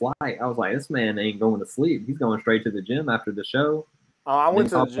before the flight. I was like, this man ain't going to sleep. He's going straight to the gym after the show. I went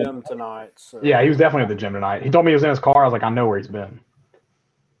to the gym tonight. So. Yeah, he was definitely at the gym tonight. He told me he was in his car. I was like, I know where he's been.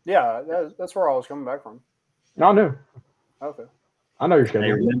 Yeah, that's where I was coming back from. No, I knew. Okay. I know your Hey,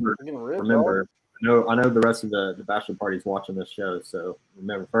 schedule. remember. I know the rest of the bachelor party's watching this show. So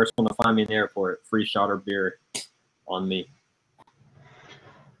remember, first one to find me in the airport, free shot or beer on me.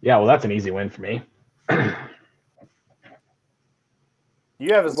 Yeah, well, that's an easy win for me.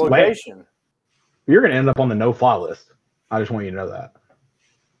 You have his location. You're going to end up on the no-fly list. I just want you to know that.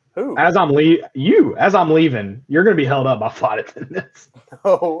 Who? As I'm leaving, you're going to be held up by flight attendants.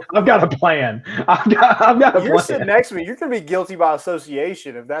 Oh, I've got a plan. I've got a you're plan. sitting next to me. You're going to be guilty by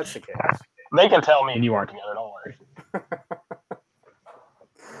association if that's the case. They can tell me and you aren't together. Don't worry.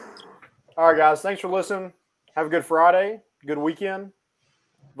 All right, guys. Thanks for listening. Have a good Friday. Good weekend.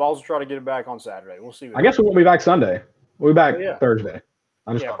 Vols will try to get it back on Saturday. We'll see. I guess we won't be back Sunday. We'll be back Yeah. Thursday.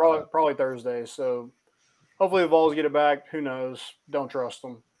 Yeah, probably Thursday. So hopefully the Vols get it back. Who knows? Don't trust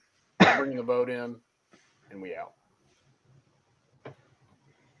them. Bring the boat in, and we out.